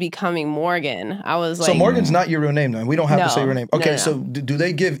 I was becoming Morgan. I was so Morgan's not your real name, then. We don't have to say your name. Okay, no. So do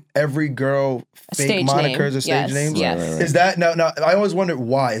they give every girl fake monikers or stage names? Yes. Right. Is that now? I always wondered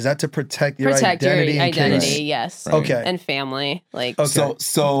why. Is that to protect your identity? Your identity, yes. Right. Okay. And family, Okay.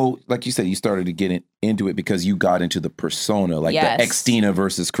 So like you said, you started to get into it because you got into the persona, the Xtina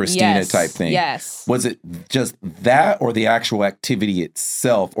versus Christina type thing. Yes. Was it just that, or the actual activity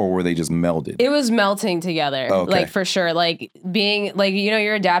itself, or were they just melded? It was melting together, okay. For sure. Being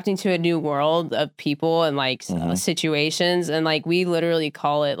you're adapting to a new world of people and situations, and we literally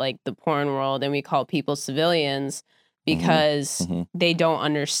call it the porn world, and we call people civilians because they don't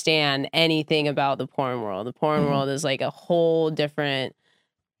understand anything about the porn world. The porn world is like a whole different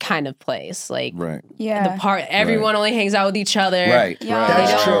kind of place. Like, everyone only hangs out with each other. Right.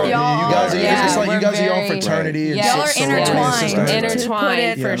 That's true. You guys are, it's like you guys are your own fraternity. Y'all are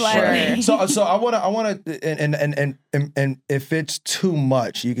intertwined for sure. So I want to, and if it's too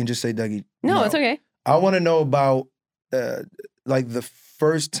much, you can just say, Dougie. No, it's okay. I want to know about like the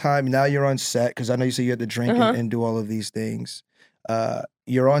first time. Now you're on set, because I know you said you had to drink and do all of these things.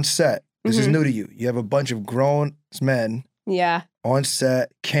 You're on set. This is new to you. You have a bunch of grown men. Yeah. On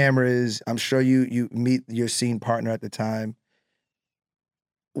set, cameras. I'm sure you meet your scene partner at the time.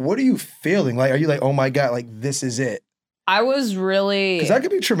 What are you feeling? Like, are you like, oh my God, like this is it? I was really, because that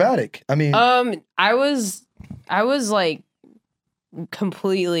could be traumatic. I mean, I was like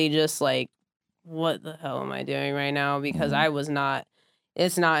completely just like, what the hell am I doing right now? Because I was not.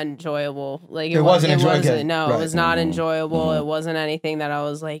 It's not enjoyable. Like it wasn't enjoyable. No, right. It was not enjoyable. It wasn't anything that I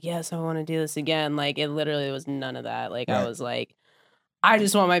was like, yes, I want to do this again. Like it literally was none of that. Like I was like, I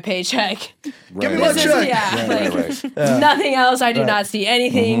just want my paycheck. Give me my check. Nothing else. I do not see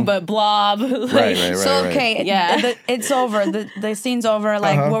anything but blob. It's over. The scene's over.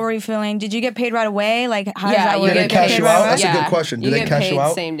 Like, what were you feeling? Did you get paid right away? Like, how does that work? Did they cash you out? That's a good question. Do they cash you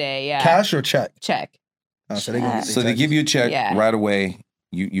out? Same day. Yeah. Cash or check? Check. Oh, so they give you a check right away.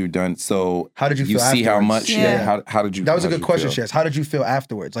 You're done. So how did you feel? You see afterwards? How much? Yeah. How did you? That was a good question, Chess. How did you feel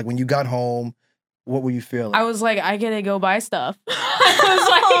afterwards? Like when you got home, what were you feeling? I was like, I get to go buy stuff. I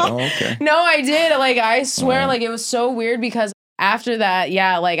was like, no, I did. Like I swear, like it was so weird because after that,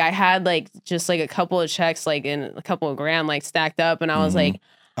 like I had like just like a couple of checks, like in a couple of grand, like stacked up, and I was like.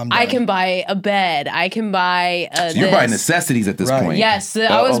 I can buy a bed. I can buy so you're buying necessities at this point. Yes.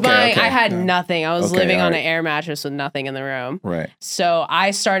 I was buying. I had nothing. I was living on an air mattress with nothing in the room. Right. So I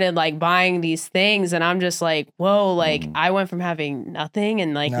started like buying these things and I'm just like, whoa, like I went from having nothing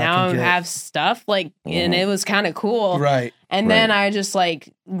and like now I have stuff like, and it was kind of cool. Right. And then I just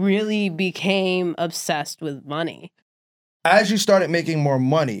like really became obsessed with money. As you started making more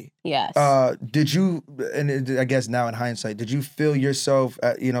money, yes. Did you, and I guess now in hindsight, did you feel yourself,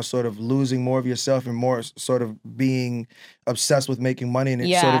 sort of losing more of yourself and more sort of being obsessed with making money, and was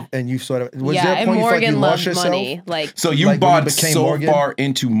there a point you felt like you lost yourself? Money, like so you bought so far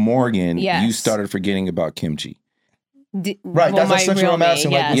into Morgan, you started forgetting about kimchi. Right, that's essentially what I'm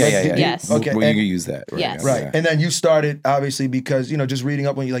asking. Yes. Okay, well, you can use that. Right. Yes. Right, and then you started obviously because just reading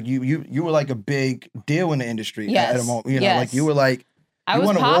up on you, like you were like a big deal in the industry at a moment. Like you were like. I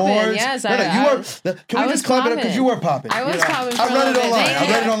was popping. Yes, Can we just clap it up because you were popping? I was popping. I read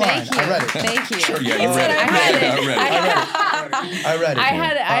it online. I read it. Thank you. Sure, yeah, you read it. I read it.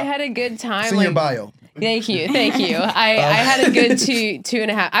 I had a good time. It's in your bio. Thank you. I had a good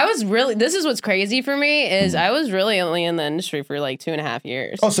 2.5. I was really. This is what's crazy for me is I was really only in the industry for like 2.5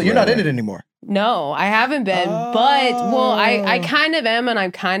 years. Oh, so you're not in it anymore? No, I haven't been. But I kind of am, and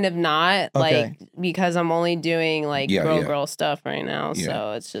I'm kind of not. Like because I'm only doing like girl stuff right now. Yeah.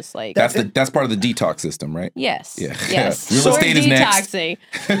 So it's just like that's part of the detox system, right? Yes. Yeah. Yes. Real estate is detoxing.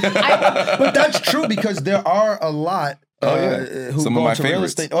 But that's true because there are a lot. Who some go of my into favorites. Real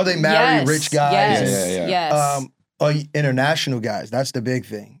estate. Oh, they marry rich guys. Yes. International guys. That's the big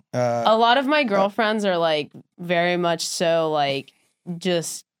thing. A lot of my girlfriends are like very much so like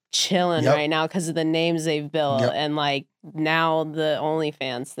just chilling right now because of the names they've built and like now the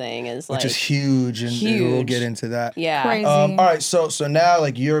OnlyFans thing is like which is huge and we'll get into that. Yeah. Crazy. All right, so now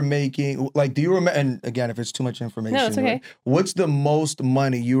like you're making like do you remember, and again if it's too much information, no, it's okay. What's the most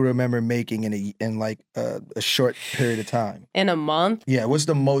money you remember making in like a short period of time? In a month? Yeah, what's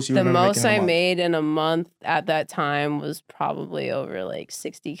the most you remember making in a month? The most I made in a month at that time was probably over like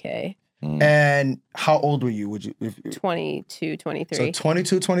 $60K. And how old were you? 22, 23. So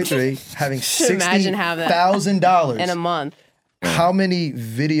 22, 23, having $60,000 in a month. How many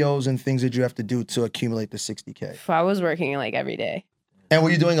videos and things did you have to do to accumulate the $60K? I was working like every day. And were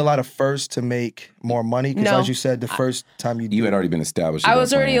you doing a lot of firsts to make more money? Because as you said, the first time you had already been established. I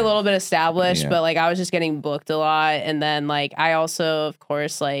was already a little bit established, but like I was just getting booked a lot. And then like I also, of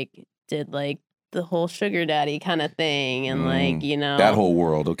course, like did like the whole sugar daddy kind of thing and like that whole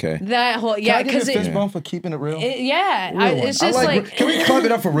world. Can I give you a fist bump for keeping it real? It's just like can we clap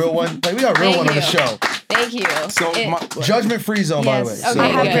it up for Real One? Like we got Real One on the show. Thank you. So judgment free zone, by the way. Okay, I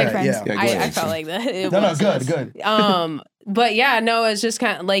have great friends. I felt like that. No, good. But yeah, no, it's just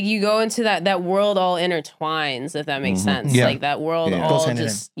kind of like you go into that world all intertwines, if that makes sense. Yeah. Like that world all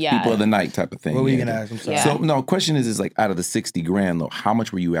just people of the night type of thing. What were you gonna ask? I'm sorry. So no, question is like out of the $60,000 though, how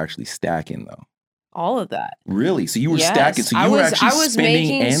much were you actually stacking though? All of that. Really? So you were stacking. So you were actually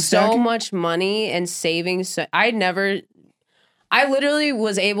spending and stacking? I was making so much money and saving. I literally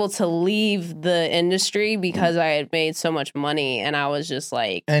was able to leave the industry because I had made so much money, and I was just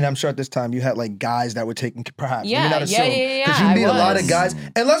like. And I'm sure at this time you had like guys that were taking, perhaps. Yeah, not assume, because you meet a lot of guys.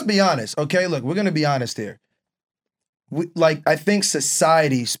 And let's be honest, okay? Look, we're gonna be honest here. I think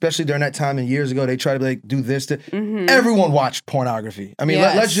society, especially during that time and years ago, they try to be like, do this. Everyone watched pornography. I mean,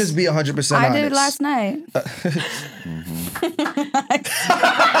 let's just be 100% honest. I did last night.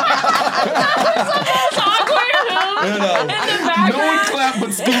 No one clapped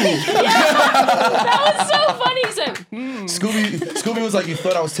but Scooby. That was so funny. He said, Scooby was like, you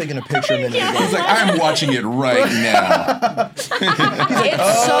thought I was taking a picture a minute ago. He's like, I'm watching it right now.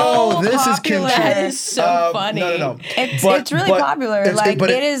 It's so this popular. is kimchi. That is so funny. No. It's really popular.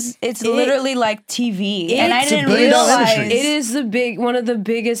 It's literally like TV. And I didn't realize industry. It is one of the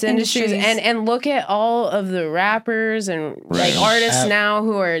biggest industries. And look at all of the rappers and like artists now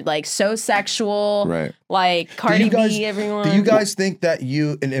who are like so sexual. Right. Like Cardi B, everyone. Do you guys think that do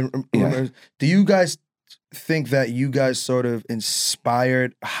you guys think that you guys sort of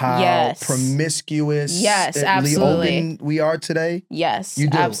inspired how promiscuous absolutely. open we are today? Yes, you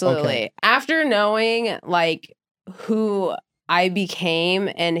do? Absolutely. Okay. After knowing like who I became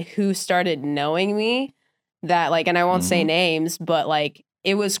and who started knowing me, that like, and I won't say names, but like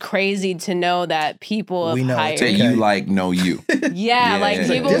it was crazy to know that people have hired that you like know you. Like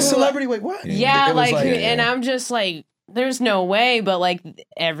people this celebrity, wait, what? Yeah, and I'm just like, there's no way, but like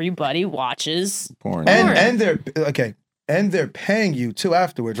everybody watches porn. And they're paying you too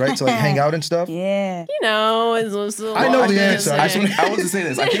afterwards, right? To like hang out and stuff. Yeah. You know, I know the answer. I was to say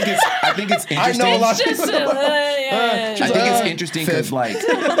this. I think it's interesting. I know a lot. I think it's interesting because like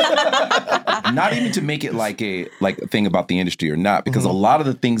not even to make it like a thing about the industry or not, because a lot of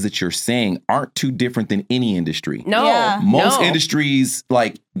the things that you're saying aren't too different than any industry. Most industries,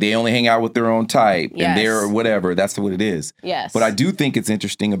 like, they only hang out with their own type and they're whatever. That's what it is. Yes. But I do think it's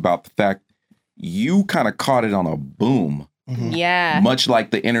interesting about the fact you kind of caught it on a boom. Yeah. Much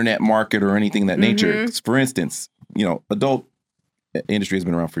like the internet market or anything of that nature. For instance, adult industry has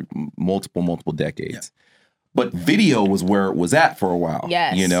been around for multiple decades. But video was where it was at for a while.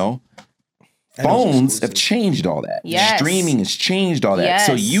 Yes. Phones have changed all that. Yes. Streaming has changed all that. Yes.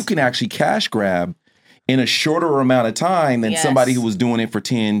 So you can actually cash grab in a shorter amount of time than somebody who was doing it for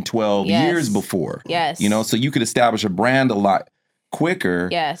 10, 12 years before. Yes. So you could establish a brand a lot quicker.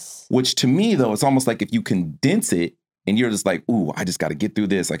 Yes. Which to me, though, it's almost like if you condense it and you're just like, ooh, I just got to get through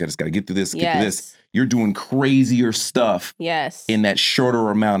this. Like, I just got to get through this, get through this. You're doing crazier stuff in that shorter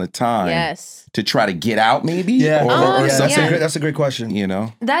amount of time to try to get out maybe? Or something. That's a great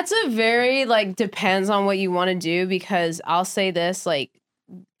question. That's a very, like, depends on what you want to do, because I'll say this, like,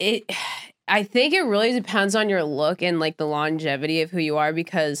 I think it really depends on your look and like the longevity of who you are,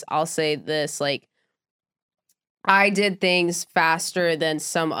 because I'll say this, like, I did things faster than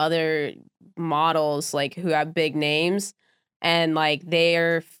some other models, like, who have big names, and like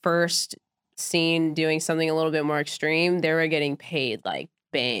they're first seen doing something a little bit more extreme. They were getting paid like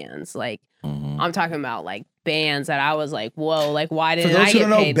bands, like I'm talking about like bands that I was like, whoa, like, why didn't I get paid that? For those who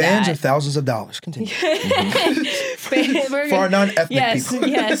don't know, bands are thousands of dollars. Continue. For our non-ethnic people.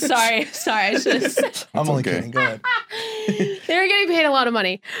 Yes, sorry. I should have said. I'm only kidding. Go ahead. They were getting paid a lot of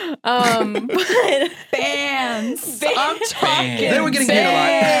money. But bands. I'm talking. They were getting paid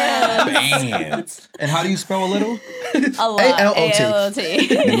a lot. Bands. And how do you spell a little? A lot.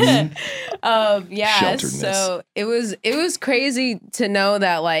 A-L-O-T. Yeah. So it was crazy to know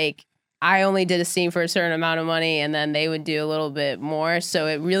that, like, I only did a scene for a certain amount of money, and then they would do a little bit more. So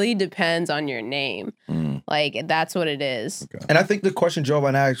it really depends on your name. Like, that's what it is. Okay. And I think the question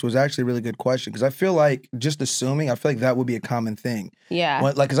Jovan asked was actually a really good question, because I feel like, just assuming, I feel like that would be a common thing.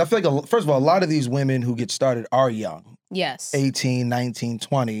 Yeah. Because I feel like, first of all, a lot of these women who get started are young. Yes. 18, 19,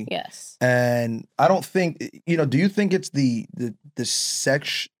 20. Yes. And I don't think, do you think it's the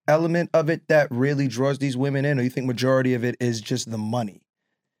sex element of it that really draws these women in, or you think majority of it is just the money?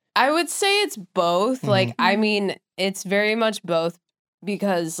 I would say it's both. Like, I mean, it's very much both,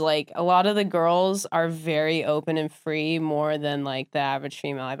 because like a lot of the girls are very open and free, more than like the average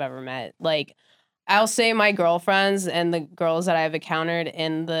female I've ever met. Like, I'll say my girlfriends and the girls that I've encountered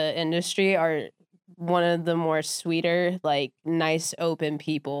in the industry are one of the more sweeter, like, nice, open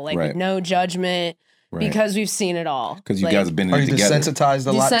people. Like, with no judgment, because we've seen it all. Because you guys have been in it together. Desensitized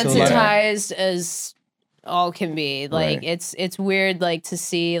a lot. Desensitized as all can be. Like, it's weird, like, to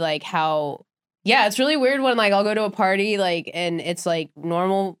see like how, it's really weird when like I'll go to a party, like, and it's like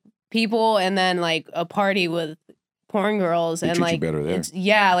normal people, and then like a party with porn girls, they and treat like you better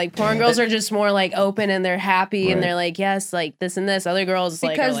there. like porn girls are just more like open and they're happy and they're like, yes, like this and this. Other girls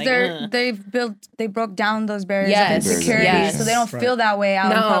because like, they broke down those barriers of insecurity, so they don't feel that way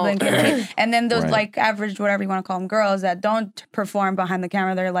out in public. And then those like average, whatever you want to call them, girls that don't perform behind the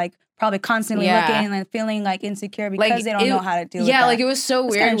camera, they're like probably constantly looking and feeling like insecure because like, they don't know how to deal with that. Yeah, like it was so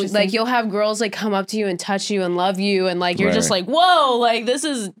weird. Like you'll have girls like come up to you and touch you and love you, and like you're just like, whoa, like this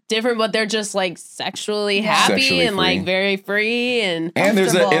is different, but they're just like sexually happy and like very free and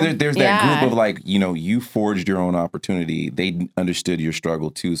there's that group of like, you know, you forged your own opportunity. They understood your struggle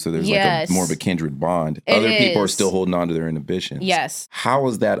too, so there's like more of a kindred bond. Other people are still holding on to their inhibitions. Yes. How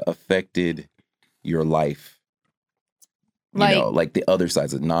has that affected your life? You know, like the other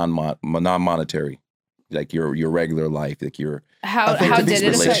sides of non-monetary, like your regular life, like your how did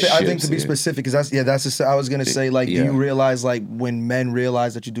it affect? I think to be specific, because I was gonna say, like, do you realize, like, when men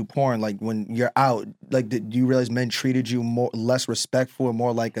realize that you do porn, like when you're out, like, do you realize men treated you less respectful or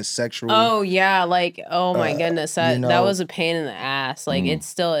more like a sexual? Oh yeah, like my goodness, that was a pain in the ass. Like it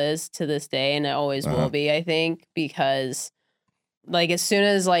still is to this day, and it always will be. I think because. Like as soon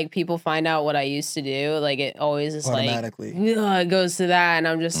as like people find out what I used to do, like it always is like it goes to that, and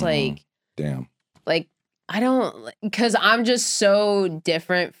I'm just like, damn, like I don't, because I'm just so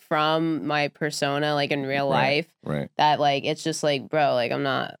different from my persona, like in real life, that like it's just like, bro, like I'm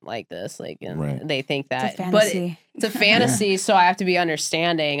not like this, like, and they think that, but it's a fantasy, so I have to be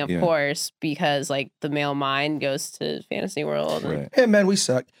understanding, of course, because like the male mind goes to fantasy world. And, hey man, we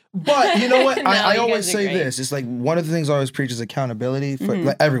suck. But you know what? I always say this. It's like one of the things I always preach is accountability for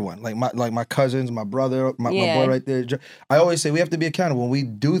like everyone. Like my cousins, my brother, my boy right there. I always say we have to be accountable. When we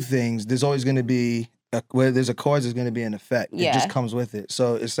do things, there's always going to be where there's a cause, there's going to be an effect. It just comes with it.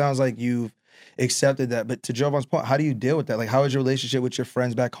 So it sounds like you've accepted that. But to Jovan's point, how do you deal with that? Like, how is your relationship with your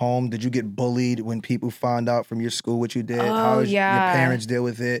friends back home? Did you get bullied when people found out from your school what you did? How did your parents deal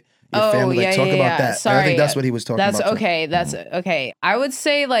with it? Your family, like, talk about that. Sorry. I think that's what he was talking about. That's okay. I would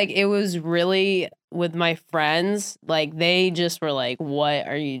say like it was really with my friends, like they just were like, "What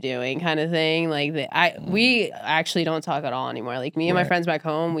are you doing?" kind of thing. Like we actually don't talk at all anymore. Like me and my friends back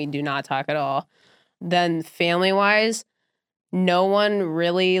home, we do not talk at all. Then family wise, no one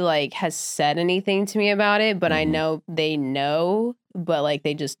really like has said anything to me about it, but I know they know. But like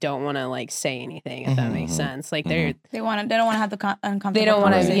they just don't want to like say anything, if that makes sense. Like they don't want to have the uncomfortable. They don't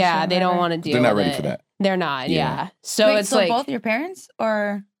want to. Yeah, they don't want to deal. They're not with ready for that. They're not. Yeah. So wait, it's like both your parents,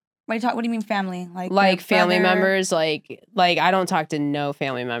 or what do you mean family? Like family members. Like I don't talk to no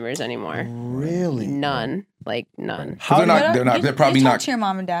family members anymore. Really? None. Like none. They're probably you not. Talk to your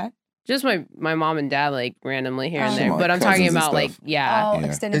mom and dad. Just my mom and dad, like randomly here and there, but I'm talking about like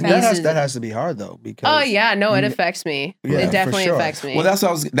extended family. That has to be hard though, because it affects me. It definitely affects me. Well,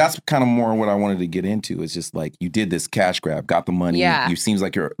 that's kind of more what I wanted to get into. It's just like you did this cash grab, got the money. You seems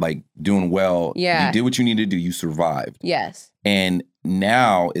like you're like doing well. You did what you needed to do. You survived. Yes. And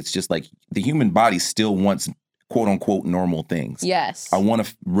now it's just like the human body still wants quote unquote normal things. Yes. I want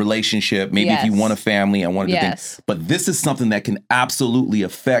a relationship. Maybe if you want a family, I want to do things. But this is something that can absolutely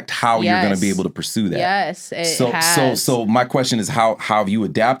affect how you're going to be able to pursue that. Yes. It has. So my question is how have you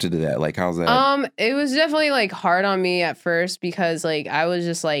adapted to that? Like how's that? It was definitely like hard on me at first because like I was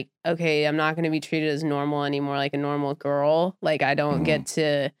just like, okay, I'm not going to be treated as normal anymore, like a normal girl. Like I don't get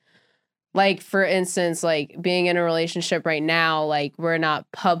to. Like, for instance, like being in a relationship right now, like we're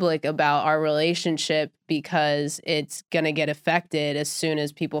not public about our relationship because it's going to get affected as soon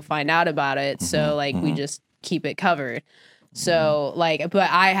as people find out about it. So like we just keep it covered. So like, but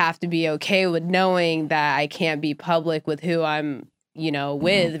I have to be okay with knowing that I can't be public with who I'm,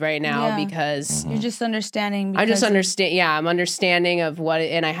 with right now because you're just understanding. I'm just I'm understanding of what,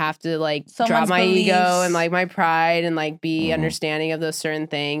 and I have to like drop my ego and like my pride and like be understanding of those certain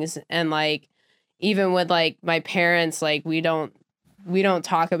things. And like, even with like my parents, like we don't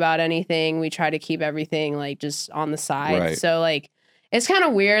talk about anything. We try to keep everything like just on the side. Right. So like, it's kind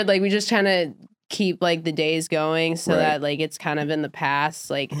of weird. Like we just kind of keep like the days going so that like it's kind of in the past.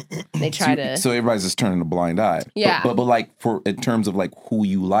 Like they try to. So everybody's just turning a blind eye. Yeah. But like in terms of like who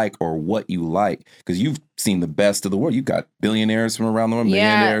you like or what you like, because you've seen the best of the world. You've got billionaires from around the world,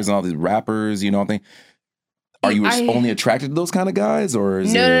 millionaires and all these rappers, Are you only attracted to those kind of guys, or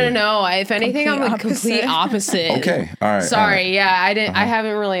is No. If anything, I'm a complete opposite. Okay, all right. Sorry, I didn't. I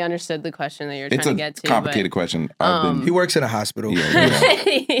haven't really understood the question that you're trying to get to. It's a complicated question. He works in a hospital.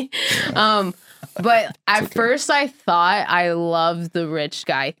 But at first, I thought I loved the rich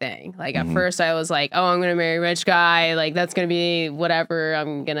guy thing. Like at first, I was like, "Oh, I'm gonna marry a rich guy. Like that's gonna be whatever.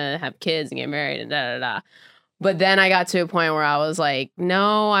 I'm gonna have kids and get married and da da da." But then I got to a point where I was like,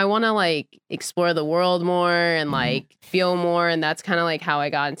 no, I want to like explore the world more and like feel more. And that's kind of like how I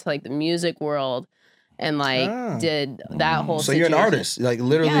got into like the music world and like did that whole So situation. you're an artist, like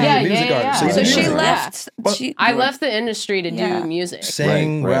literally you're a music artist. So she left. I left the industry to do music.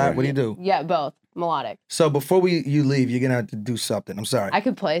 Sing, rap, what do you do? Yeah, both. Melodic. So before you leave, you're going to have to do something. I'm sorry. I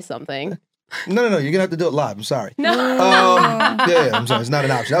could play something. No, you're going to have to do it live. I'm sorry. No. Yeah, I'm sorry. It's not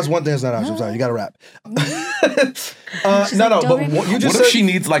an option. That's one thing that's not an option. I'm sorry. You got to rap. But you just what if she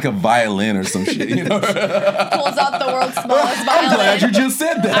needs like a violin or some shit, you know? Pulls out the world's smallest violin. I'm glad you just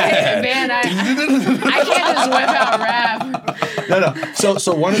said that. I can't just whip out rap. No.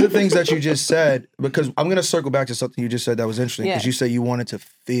 So one of the things that you just said, because I'm going to circle back to something you just said that was interesting, because you said you wanted to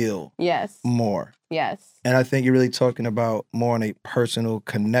feel more. Yes. And I think you're really talking about more on a personal,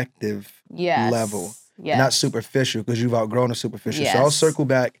 connective level. Yes. Not superficial, because you've outgrown the superficial. So I'll circle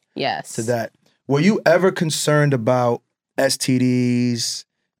back to that. Were you ever concerned about STDs,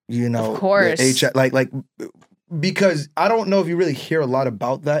 of course. because I don't know if you really hear a lot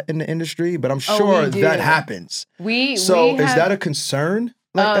about that in the industry, but I'm sure that happens. Is that a concern?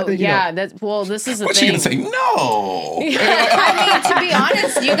 This is the What's thing. she gonna say? No. I mean, to be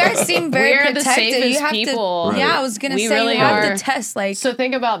honest, you guys seem very We're protected. the safest you have people. to, I was gonna say really you have are. to test So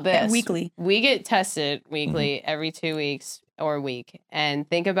think about this. weekly. We get tested weekly every 2 weeks or a week, and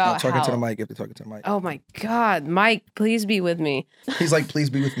think about talking to the mic. If you're talking to the mic. Oh my God, Mike, please be with me. He's like, please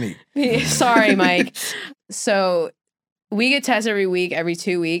be with me. Sorry, Mike. So we get tested every week, every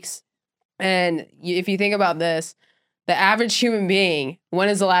 2 weeks, and if you think about this. The average human being, when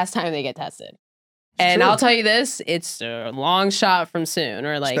is the last time they get tested? And I'll tell you this, it's a long shot from soon,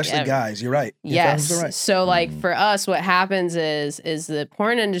 or like especially guys. You're right. Yes. Right. So like for us, what happens is the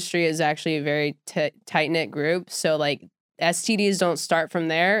porn industry is actually a very tight knit group. So like STDs don't start from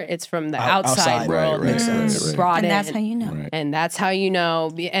there; it's from the outside world. Right. Brought and in. that's how you know. Right. And that's how you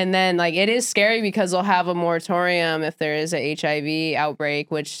know. And then, like, it is scary because they'll have a moratorium if there is a HIV outbreak,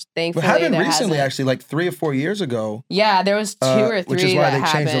 which thankfully But happened there recently, hasn't. actually, like 3 or 4 years ago. Yeah, there was 2 or 3 which is why that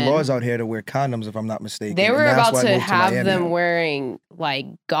they changed the happened. laws out here to wear condoms, if I'm not mistaken. They were And that's about why I to moved have Miami. them wearing like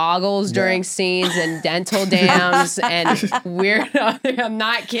goggles during scenes and dental dams and weird. I'm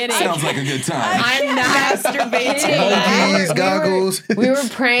not kidding. Sounds like a good time. I'm not masturbating. Monkeys, goggles. We were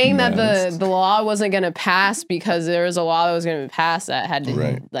praying that the law wasn't going to pass because there was a law that was going to pass that had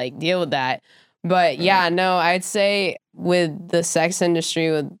to like deal with that. But yeah, no, I'd say with the sex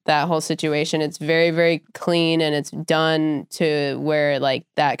industry, with that whole situation, it's very, very clean and it's done to where like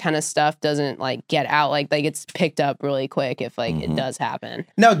that kind of stuff doesn't like get out. Like it's picked up really quick if like it does happen.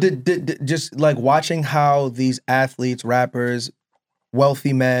 Now, did just like watching how these athletes, rappers,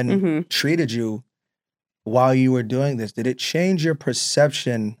 wealthy men treated you while you were doing this, did it change your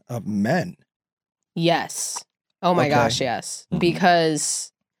perception of men? Yes. Oh my gosh, yes.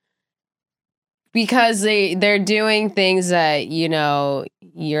 Because they're doing things that, you know,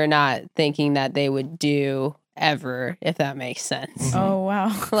 you're not thinking that they would do ever, if that makes sense. Oh wow.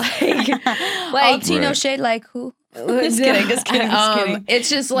 like Tino shade like who? Just kidding. It's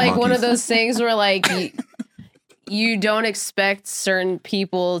just like one of those things where like you don't expect certain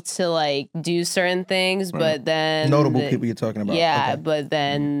people to like do certain things, but then notable people you're talking about. Yeah, but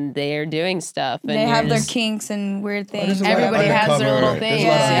then they're doing stuff. And they have their kinks and weird things. Everybody has their little things.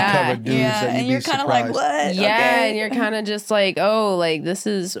 And you're kind of like, what? Yeah, and you're kind of just like, oh, like this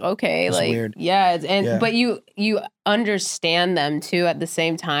is okay. That's like weird. But you understand them too at the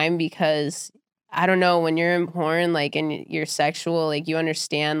same time because I don't know, when you're in porn, like, and you're sexual, like, you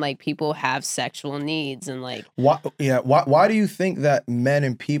understand, like, people have sexual needs and, like... Why do you think that men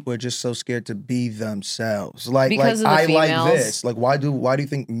and people are just so scared to be themselves? Because of the females. Like this. Like, why do you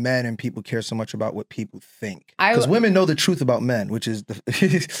think men and people care so much about what people think? Because women know the truth about men, which is... Because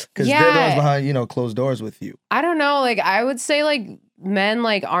they're the ones behind, you know, closed doors with you. I don't know. Like, I would say, like... men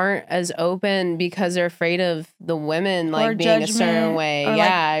like aren't as open because they're afraid of the women like being a certain way,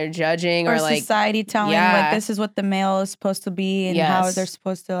 or judging, or like society telling like this is what the male is supposed to be and how they're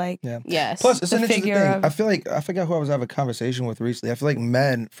supposed to like. Plus, it's an interesting thing. I feel like I forgot who I was having a conversation with recently. I feel like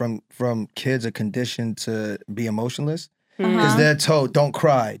men from kids are conditioned to be emotionless. Because they're told, don't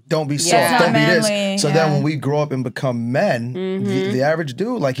cry, don't be soft, don't be this. So then when we grow up and become men, the average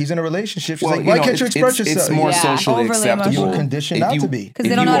dude, like he's in a relationship, she's like, why can't you express yourself? It's more socially acceptable. You were conditioned not to be. Because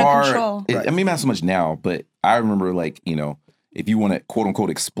they don't know how to control. I mean, not so much now, but I remember like, you know, if you want to quote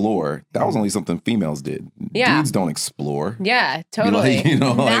unquote explore, that was only something females did. Dudes don't explore. Yeah, totally. Like, you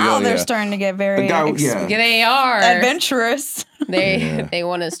know, now they're starting to get very they are adventurous. They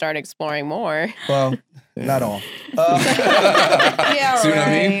want to start exploring more. Well, Not all. Yeah, See what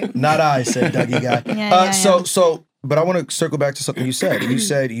I mean? right. Not I, said Dougie guy. So, but I want to circle back to something you said. You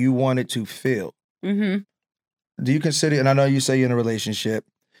said you wanted to feel. Mm-hmm. Do you consider, and I know you say you're in a relationship,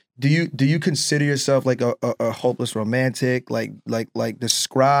 do you consider yourself like a hopeless romantic? Like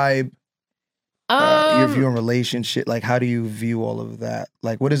describe your view on relationship. Like, how do you view all of that?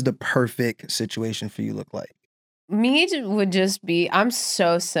 Like, what does the perfect situation for you look like? Me would just be, I'm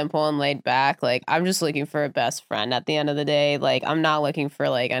so simple and laid back. Like, I'm just looking for a best friend at the end of the day. Like, I'm not looking for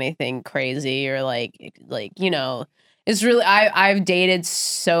like anything crazy or like, you know, it's really, I've dated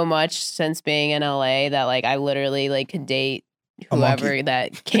so much since being in LA that like, I literally like could date whoever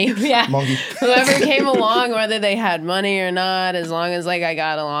that came, whoever came along, whether they had money or not, as long as like I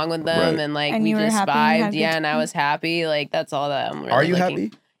got along with them and like we just vibed. Yeah. And I was happy. Like, that's all that I'm really Are you looking.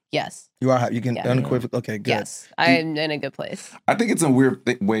 happy? Yes. You are happy. You can unequivocally. Okay, good. Yes. I'm in a good place. I think it's a weird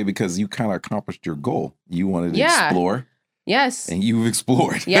way because you kind of accomplished your goal. You wanted to explore. Yes. And you've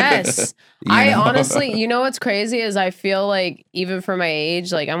explored. Yes. I honestly, you know what's crazy is I feel like even for my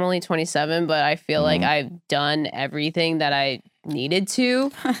age, like I'm only 27, but I feel like I've done everything that I needed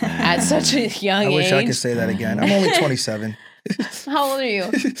to at such a young age. I wish I could say that again. I'm only 27. How old are you?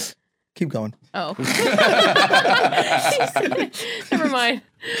 Keep going. Oh. Never mind.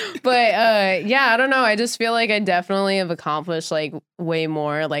 But yeah, I don't know. I just feel like I definitely have accomplished like way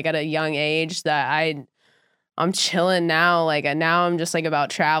more like at a young age that I'm chilling now. Like now I'm just like about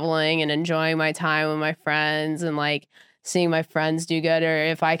traveling and enjoying my time with my friends and like seeing my friends do good, or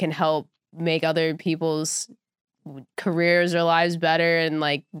if I can help make other people's careers or lives better and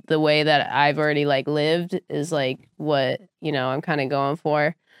like the way that I've already like lived is like what, you know, I'm kind of going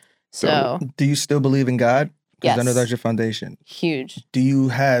for. So do you still believe in God? Because yes. I know that's your foundation. Huge. Do you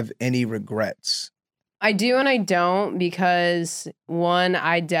have any regrets? I do and I don't, because one,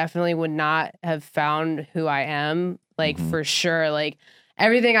 I definitely would not have found who I am, like for sure. Like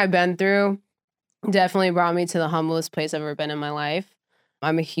everything I've been through definitely brought me to the humblest place I've ever been in my life.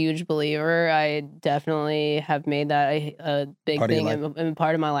 I'm a huge believer. I definitely have made that a big thing and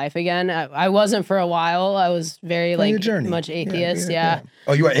part of my life again. I wasn't for a while. I was very like much atheist. Yeah.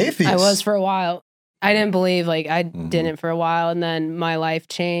 Oh, you were atheist? I was for a while. I didn't believe, like I didn't for a while. And then my life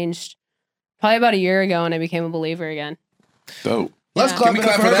changed probably about a year ago and I became a believer again. Dope. Let's clap it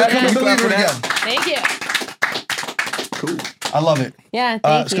up for that. Become a believer again. Thank you. Cool. I love it. Yeah,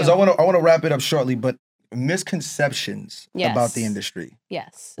 thank you. Because I want to wrap it up shortly, but misconceptions about the industry.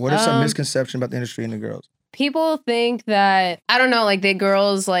 Yes. What are some misconceptions about the industry and the girls? People think that, I don't know, like the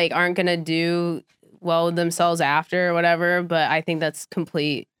girls like aren't going to do well with themselves after or whatever, but I think that's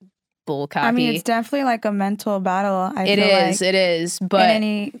complete bull copy. I mean, it's definitely like a mental battle. It is. But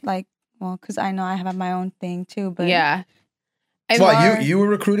any like, well, because I know I have my own thing too, but yeah. Why, you were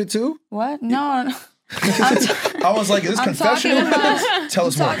recruited too? What? No. I was like, is this confessional? Tell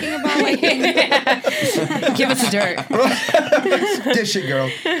us more. Talking about like, give us the dirt. Dish it, girl.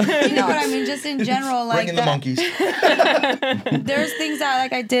 You know what I mean? Just in general, like bringing the monkeys. There's things that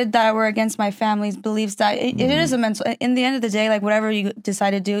like I did that were against my family's beliefs. That it is a mental. In the end of the day, like whatever you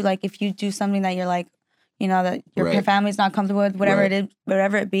decide to do, like if you do something that you're like, you know, that your family's not comfortable with, whatever it is,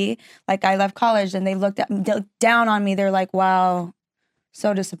 whatever it be. Like I left college and they looked down on me. They're like, wow,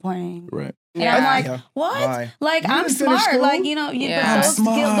 so disappointing. Right. And I'm like, what? Why? Like, I'm smart. Like, you know,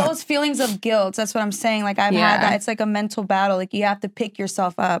 those feelings of guilt, that's what I'm saying. Like, I've had that. It's like a mental battle. Like, you have to pick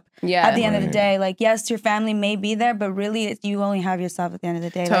yourself up at the end of the day. Like, yes, your family may be there, but really, you only have yourself at the end of the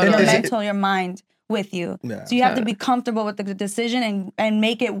day. Totally. Like, your mental, your mind with you. Yeah. So you have to be comfortable with the decision and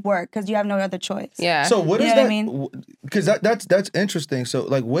make it work because you have no other choice. Yeah. So what does that mean? Because that's interesting. So,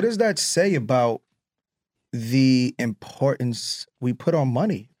 like, what does that say about the importance we put on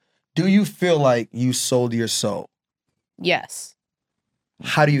money? Do you feel like you sold your soul? Yes.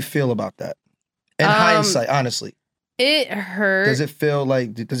 How do you feel about that? In hindsight, honestly. It hurt. Does it feel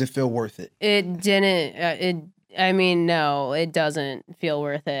worth it? It didn't. I mean, no, it doesn't feel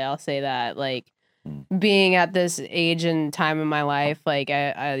worth it. I'll say that. Like, being at this age and time in my life, like,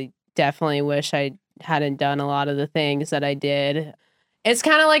 I definitely wish I hadn't done a lot of the things that I did. It's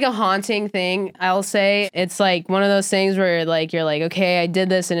kind of like a haunting thing, I'll say. It's like one of those things where like you're like, okay, I did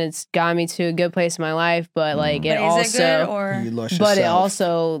this and it's got me to a good place in my life, but like but is it good or you lost but yourself. It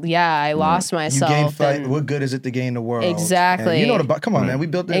also, I lost myself. What good is it to gain the world? Exactly. And you know come on, man, we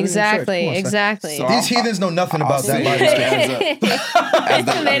built it. Exactly. So these heathens know nothing about that.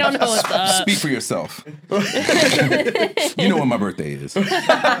 They don't know what's up. Speak for yourself. You know when my birthday is.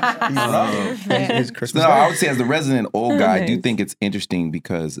 It's Christmas. No, I would say as the resident old guy, I do think it's interesting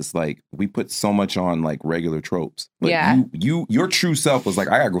because it's like we put so much on like regular tropes. But your true self was like,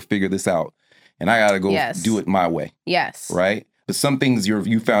 I gotta go figure this out. and I got to go do it my way. Yes. Right? But some things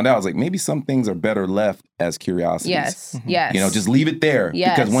you found out, I was like, maybe some things are better left as curiosities. Yes. Yes. You know, just leave it there.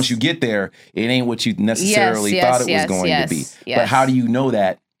 Yes. Because once you get there, it ain't what you necessarily thought it was going to be. Yes. But how do you know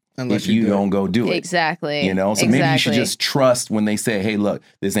that unless if you don't go do it? Exactly. You know, so maybe you should just trust when they say, hey, look,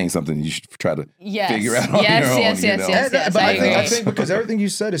 this ain't something you should try to figure out on your own. But I think because everything you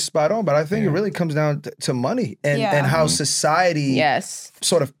said is spot on, but I think it really comes down to money and how society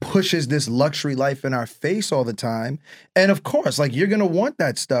sort of pushes this luxury life in our face all the time. And of course, like, you're going to want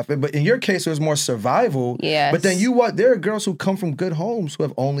that stuff. But in your case, it was more survival. Yes. But then there are girls who come from good homes who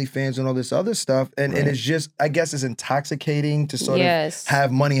have OnlyFans and all this other stuff. And it's just, I guess it's intoxicating to sort of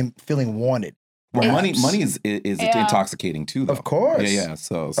have money and feeling wanted. Well, money is intoxicating too, though. Of course. Yeah.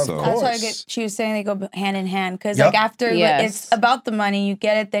 So that's why she was saying they go hand in hand. Because like after it's about the money, you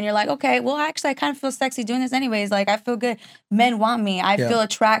get it, then you're like, okay, well, actually, I kind of feel sexy doing this anyways. Like, I feel good. Men want me. I feel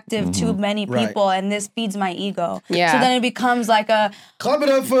attractive to many people, and this feeds my ego. Yeah. So then it becomes like a... Clap it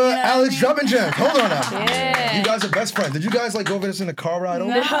up for Alex Dropping Gems. Hold on now. Yeah. You guys are best friends. Did you guys like go over this in a car ride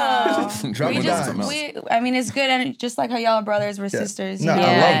over? No. Dropping dimes. I mean, it's good. And just like how y'all are brothers, we're sisters. No,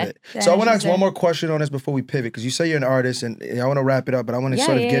 I love it. So I want to ask one more question on this before we pivot, because you say you're an artist, and I want to wrap it up, but I want to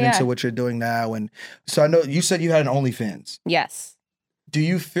sort of get into what you're doing now. And so I know you said you had an OnlyFans. Yes. Do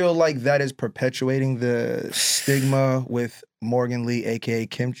you feel like that is perpetuating the stigma with Morgan Lee, aka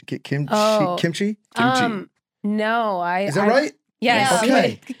Kimchi? Kimchi? No, Is that right? Yes.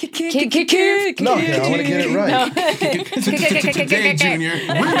 Okay. No, I want to get it right. Today, Junior.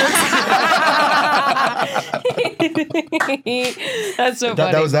 That's so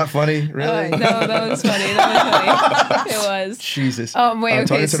funny. That was that funny? Really? No, that was funny. It was. Jesus. Wait, I'm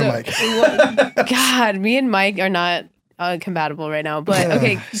talking to the mic. God, me and Mike are not compatible right now. But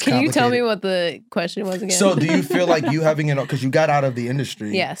okay, can you tell me what the question was again? So do you feel like you having because you got out of the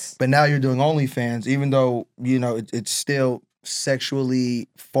industry. Yes. But now you're doing OnlyFans, even though, you know, it's still sexually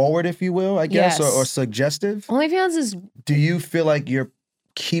forward, if you will, I guess, or suggestive. OnlyFans is... Do you feel like you're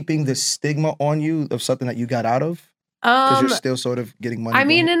keeping the stigma on you of something that you got out of? Because you're still sort of getting money. I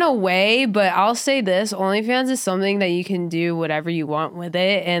mean, in a way, but I'll say this. OnlyFans is something that you can do whatever you want with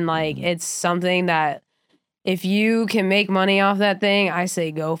it. And like, it's something that if you can make money off that thing, I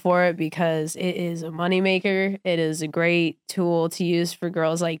say go for it, because it is a moneymaker. It is a great tool to use for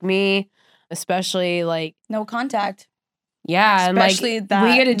girls like me, especially like... No contact. Yeah, especially and like,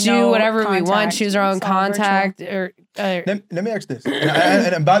 we get to do whatever we want, choose our own contact. Let me ask this.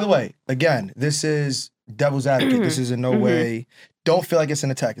 And by the way, again, this is devil's advocate. This is in no way, don't feel like it's an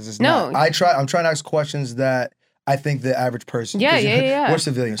attack. It's not. I'm trying to ask questions that I think the average person. We're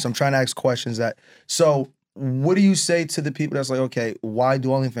civilians, so I'm trying to ask questions that. So what do you say to the people that's like, okay, why do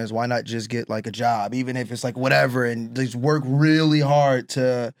OnlyFans? Why not just get like a job, even if it's like whatever, and just work really hard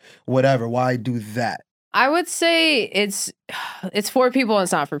to whatever? Why do that? I would say it's for people and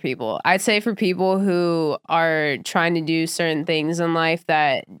it's not for people. I'd say for people who are trying to do certain things in life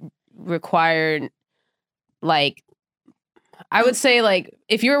that require, like, I would say, like,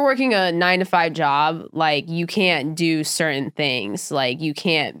 if you're working a 9-to-5 job, like, you can't do certain things. Like, you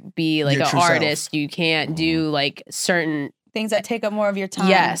can't be like an artist. You can't do like certain things that take up more of your time.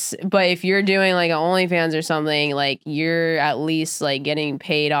 Yes, but if you're doing like an OnlyFans or something, like, you're at least like getting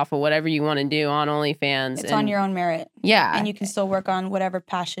paid off of whatever you want to do on OnlyFans. It's on your own merit. Yeah, and you can still work on whatever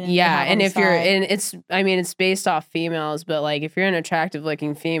passion. Yeah, and if you're, and it's, I mean, it's based off females, but like if you're an attractive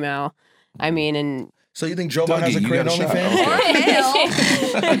looking female, I mean, and. So you think Joe Biden has a career on OnlyFans?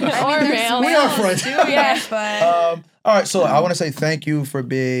 Or male. We are friends. Yeah, but. All right, so I want to say thank you for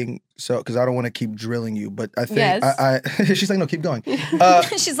being because I don't want to keep drilling you, but I think I she's like, no, keep going.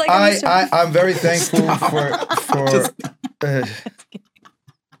 She's like, I'm very thankful for.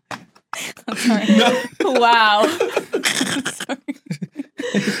 I'm sorry. No. Wow. Sorry.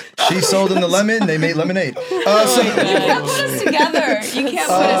 She sold them the lemon. They made lemonade. You can't put us together. You can't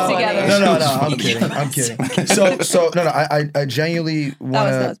put us together. No. I'm kidding. So no. I genuinely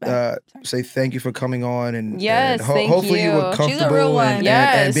want to say thank you for coming on and hopefully you were comfortable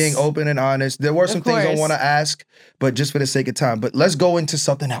and being open and honest. There were some things I want to ask, but just for the sake of time. But let's go into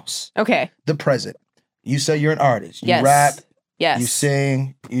something else. Okay. The present. You say you're an artist. You rap. Yes. You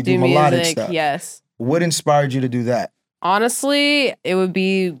sing. You do melodic music, stuff. Yes. What inspired you to do that? Honestly, it would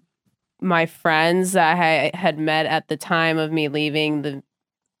be my friends that I had met at the time of me leaving the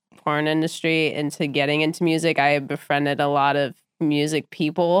porn industry into getting into music. I befriended a lot of music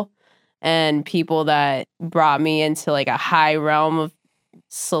people and people that brought me into like a high realm of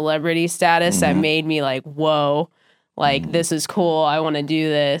celebrity status that made me like, whoa, like this is cool. I want to do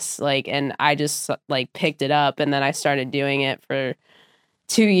this. Like, and I just like picked it up and then I started doing it for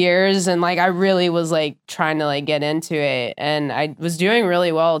 2 years, and like I really was like trying to like get into it, and I was doing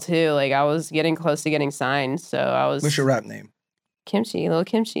really well too. Like I was getting close to getting signed, so I was. What's your rap name? Kimchi, Lil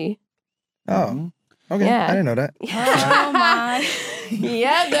Kimchi. Oh, okay. Yeah. I didn't know that. Oh my.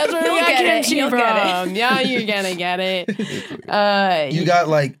 Yeah, that's where we got kimchi from. Yeah, you're gonna get it. You got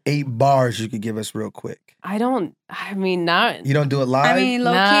like 8 bars you could give us real quick. I mean, not. You don't do it live? I mean,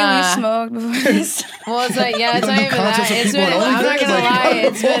 low key, we smoked before this. Well, it's like, yeah, it's not even that. It's been, I'm not gonna lie,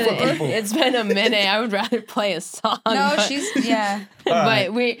 it's been a minute. I would rather play a song. No, yeah. But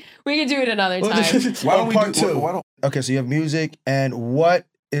right. we can do it another time. Why don't we part do 2? Okay, so you have music, and what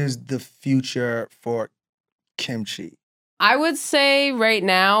is the future for Kimchi? I would say right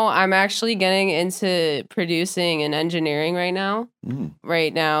now, I'm actually getting into producing and engineering right now.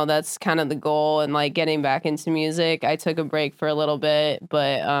 Right now, that's kind of the goal, and like getting back into music. I took a break for a little bit,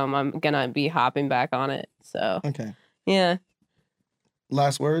 but I'm gonna be hopping back on it. So okay, yeah.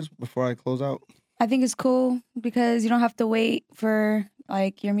 Last words before I close out. I think it's cool because you don't have to wait for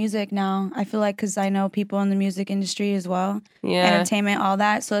like your music now. I feel like because I know people in the music industry as well, entertainment, all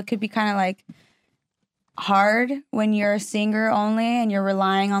that. So it could be kind of like hard when you're a singer only and you're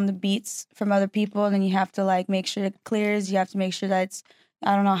relying on the beats from other people, and then you have to like make sure it clears. You have to make sure that it's,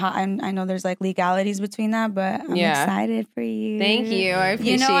 I don't know how, I know there's like legalities between that, but I'm excited for you. Thank you. I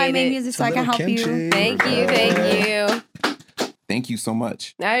appreciate it. You know, I made music so I can help you. Thank you. Thank you so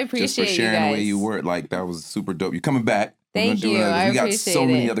much. I appreciate just for sharing the way you were. Like, that was super dope. You're coming back. Thank you. We got so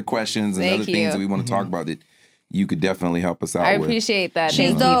many other questions and other things that we want to talk about that you could definitely help us out with. I appreciate that.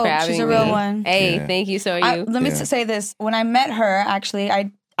 She's dope. She's a real one. Hey, thank you. So are you. Let me say this. When I met her, actually,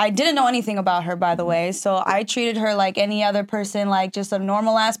 I didn't know anything about her, by the way. So I treated her like any other person, like just a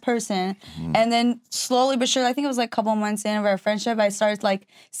normal ass person. And then slowly but surely, I think it was like a couple months in of our friendship, I started like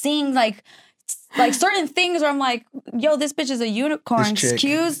seeing like certain things where I'm like, yo, this bitch is a unicorn.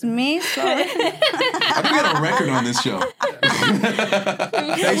 Excuse me. Sorry. I think we got a record on this show.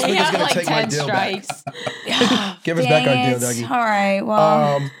 Facebook is going to take my deal back. Give us back our deal, Dougie. All right,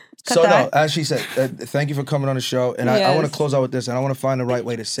 well. So no, as she said, thank you for coming on the show. And I want to close out with this, and I want to find the right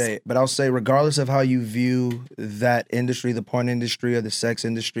way to say it. But I'll say, regardless of how you view that industry, the porn industry or the sex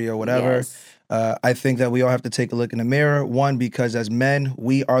industry or whatever, I think that we all have to take a look in the mirror. One, because as men,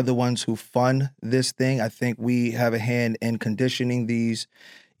 we are the ones who fund this thing. I think we have a hand in conditioning these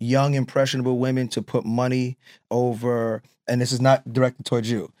young, impressionable women to put money over, and this is not directed towards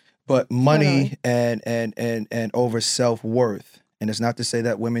you, but money and over self-worth. And it's not to say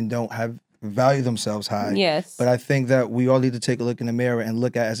that women don't value themselves high. Yes. But I think that we all need to take a look in the mirror and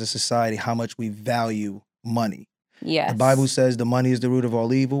look at, as a society, how much we value money. Yes. The Bible says the money is the root of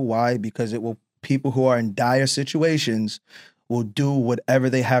all evil. Why? Because people who are in dire situations will do whatever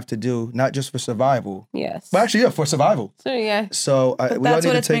they have to do, not just for survival. Yes. But actually, for survival. So, yeah. So we all need to take a look. That's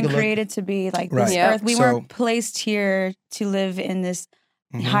what it's been created to be, like this earth. We weren't placed here to live in this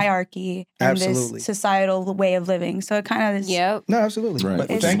hierarchy and this societal way of living. So it kind of is. Yep. No, absolutely. Right. But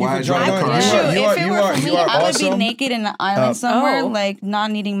thank you for joining us. If it were for me, I would be naked in an island somewhere, Oh. like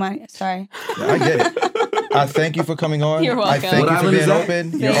not needing money. Sorry. Yeah, I get it. I thank you for coming on. You're welcome. I thank you for being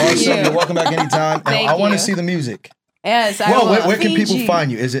open. You're awesome. You're welcome back anytime. And I want to see the music. Yes, I Well, will. where can people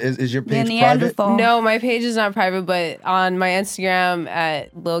find you? Is your page private? No, my page is not private, but on my Instagram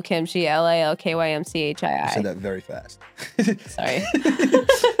at Lil Kimchi, LALKYMCHII. I said that very fast. Sorry.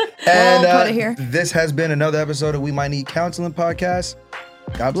 And we'll put it here. This has been another episode of We Might Need Counseling podcast.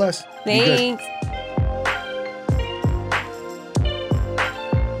 God bless. Thanks.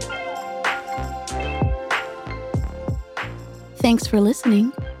 Thanks for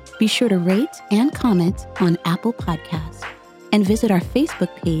listening. Be sure to rate and comment on Apple Podcasts and visit our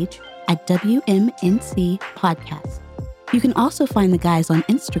Facebook page at WMNC Podcast. You can also find the guys on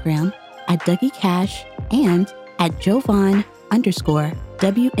Instagram at Dougie Cash and at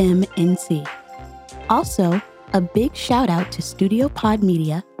Jovan_WMNC. Also, a big shout out to Studio Pod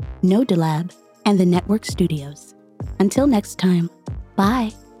Media, Nodalab, and the Network Studios. Until next time,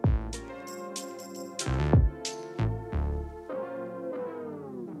 bye.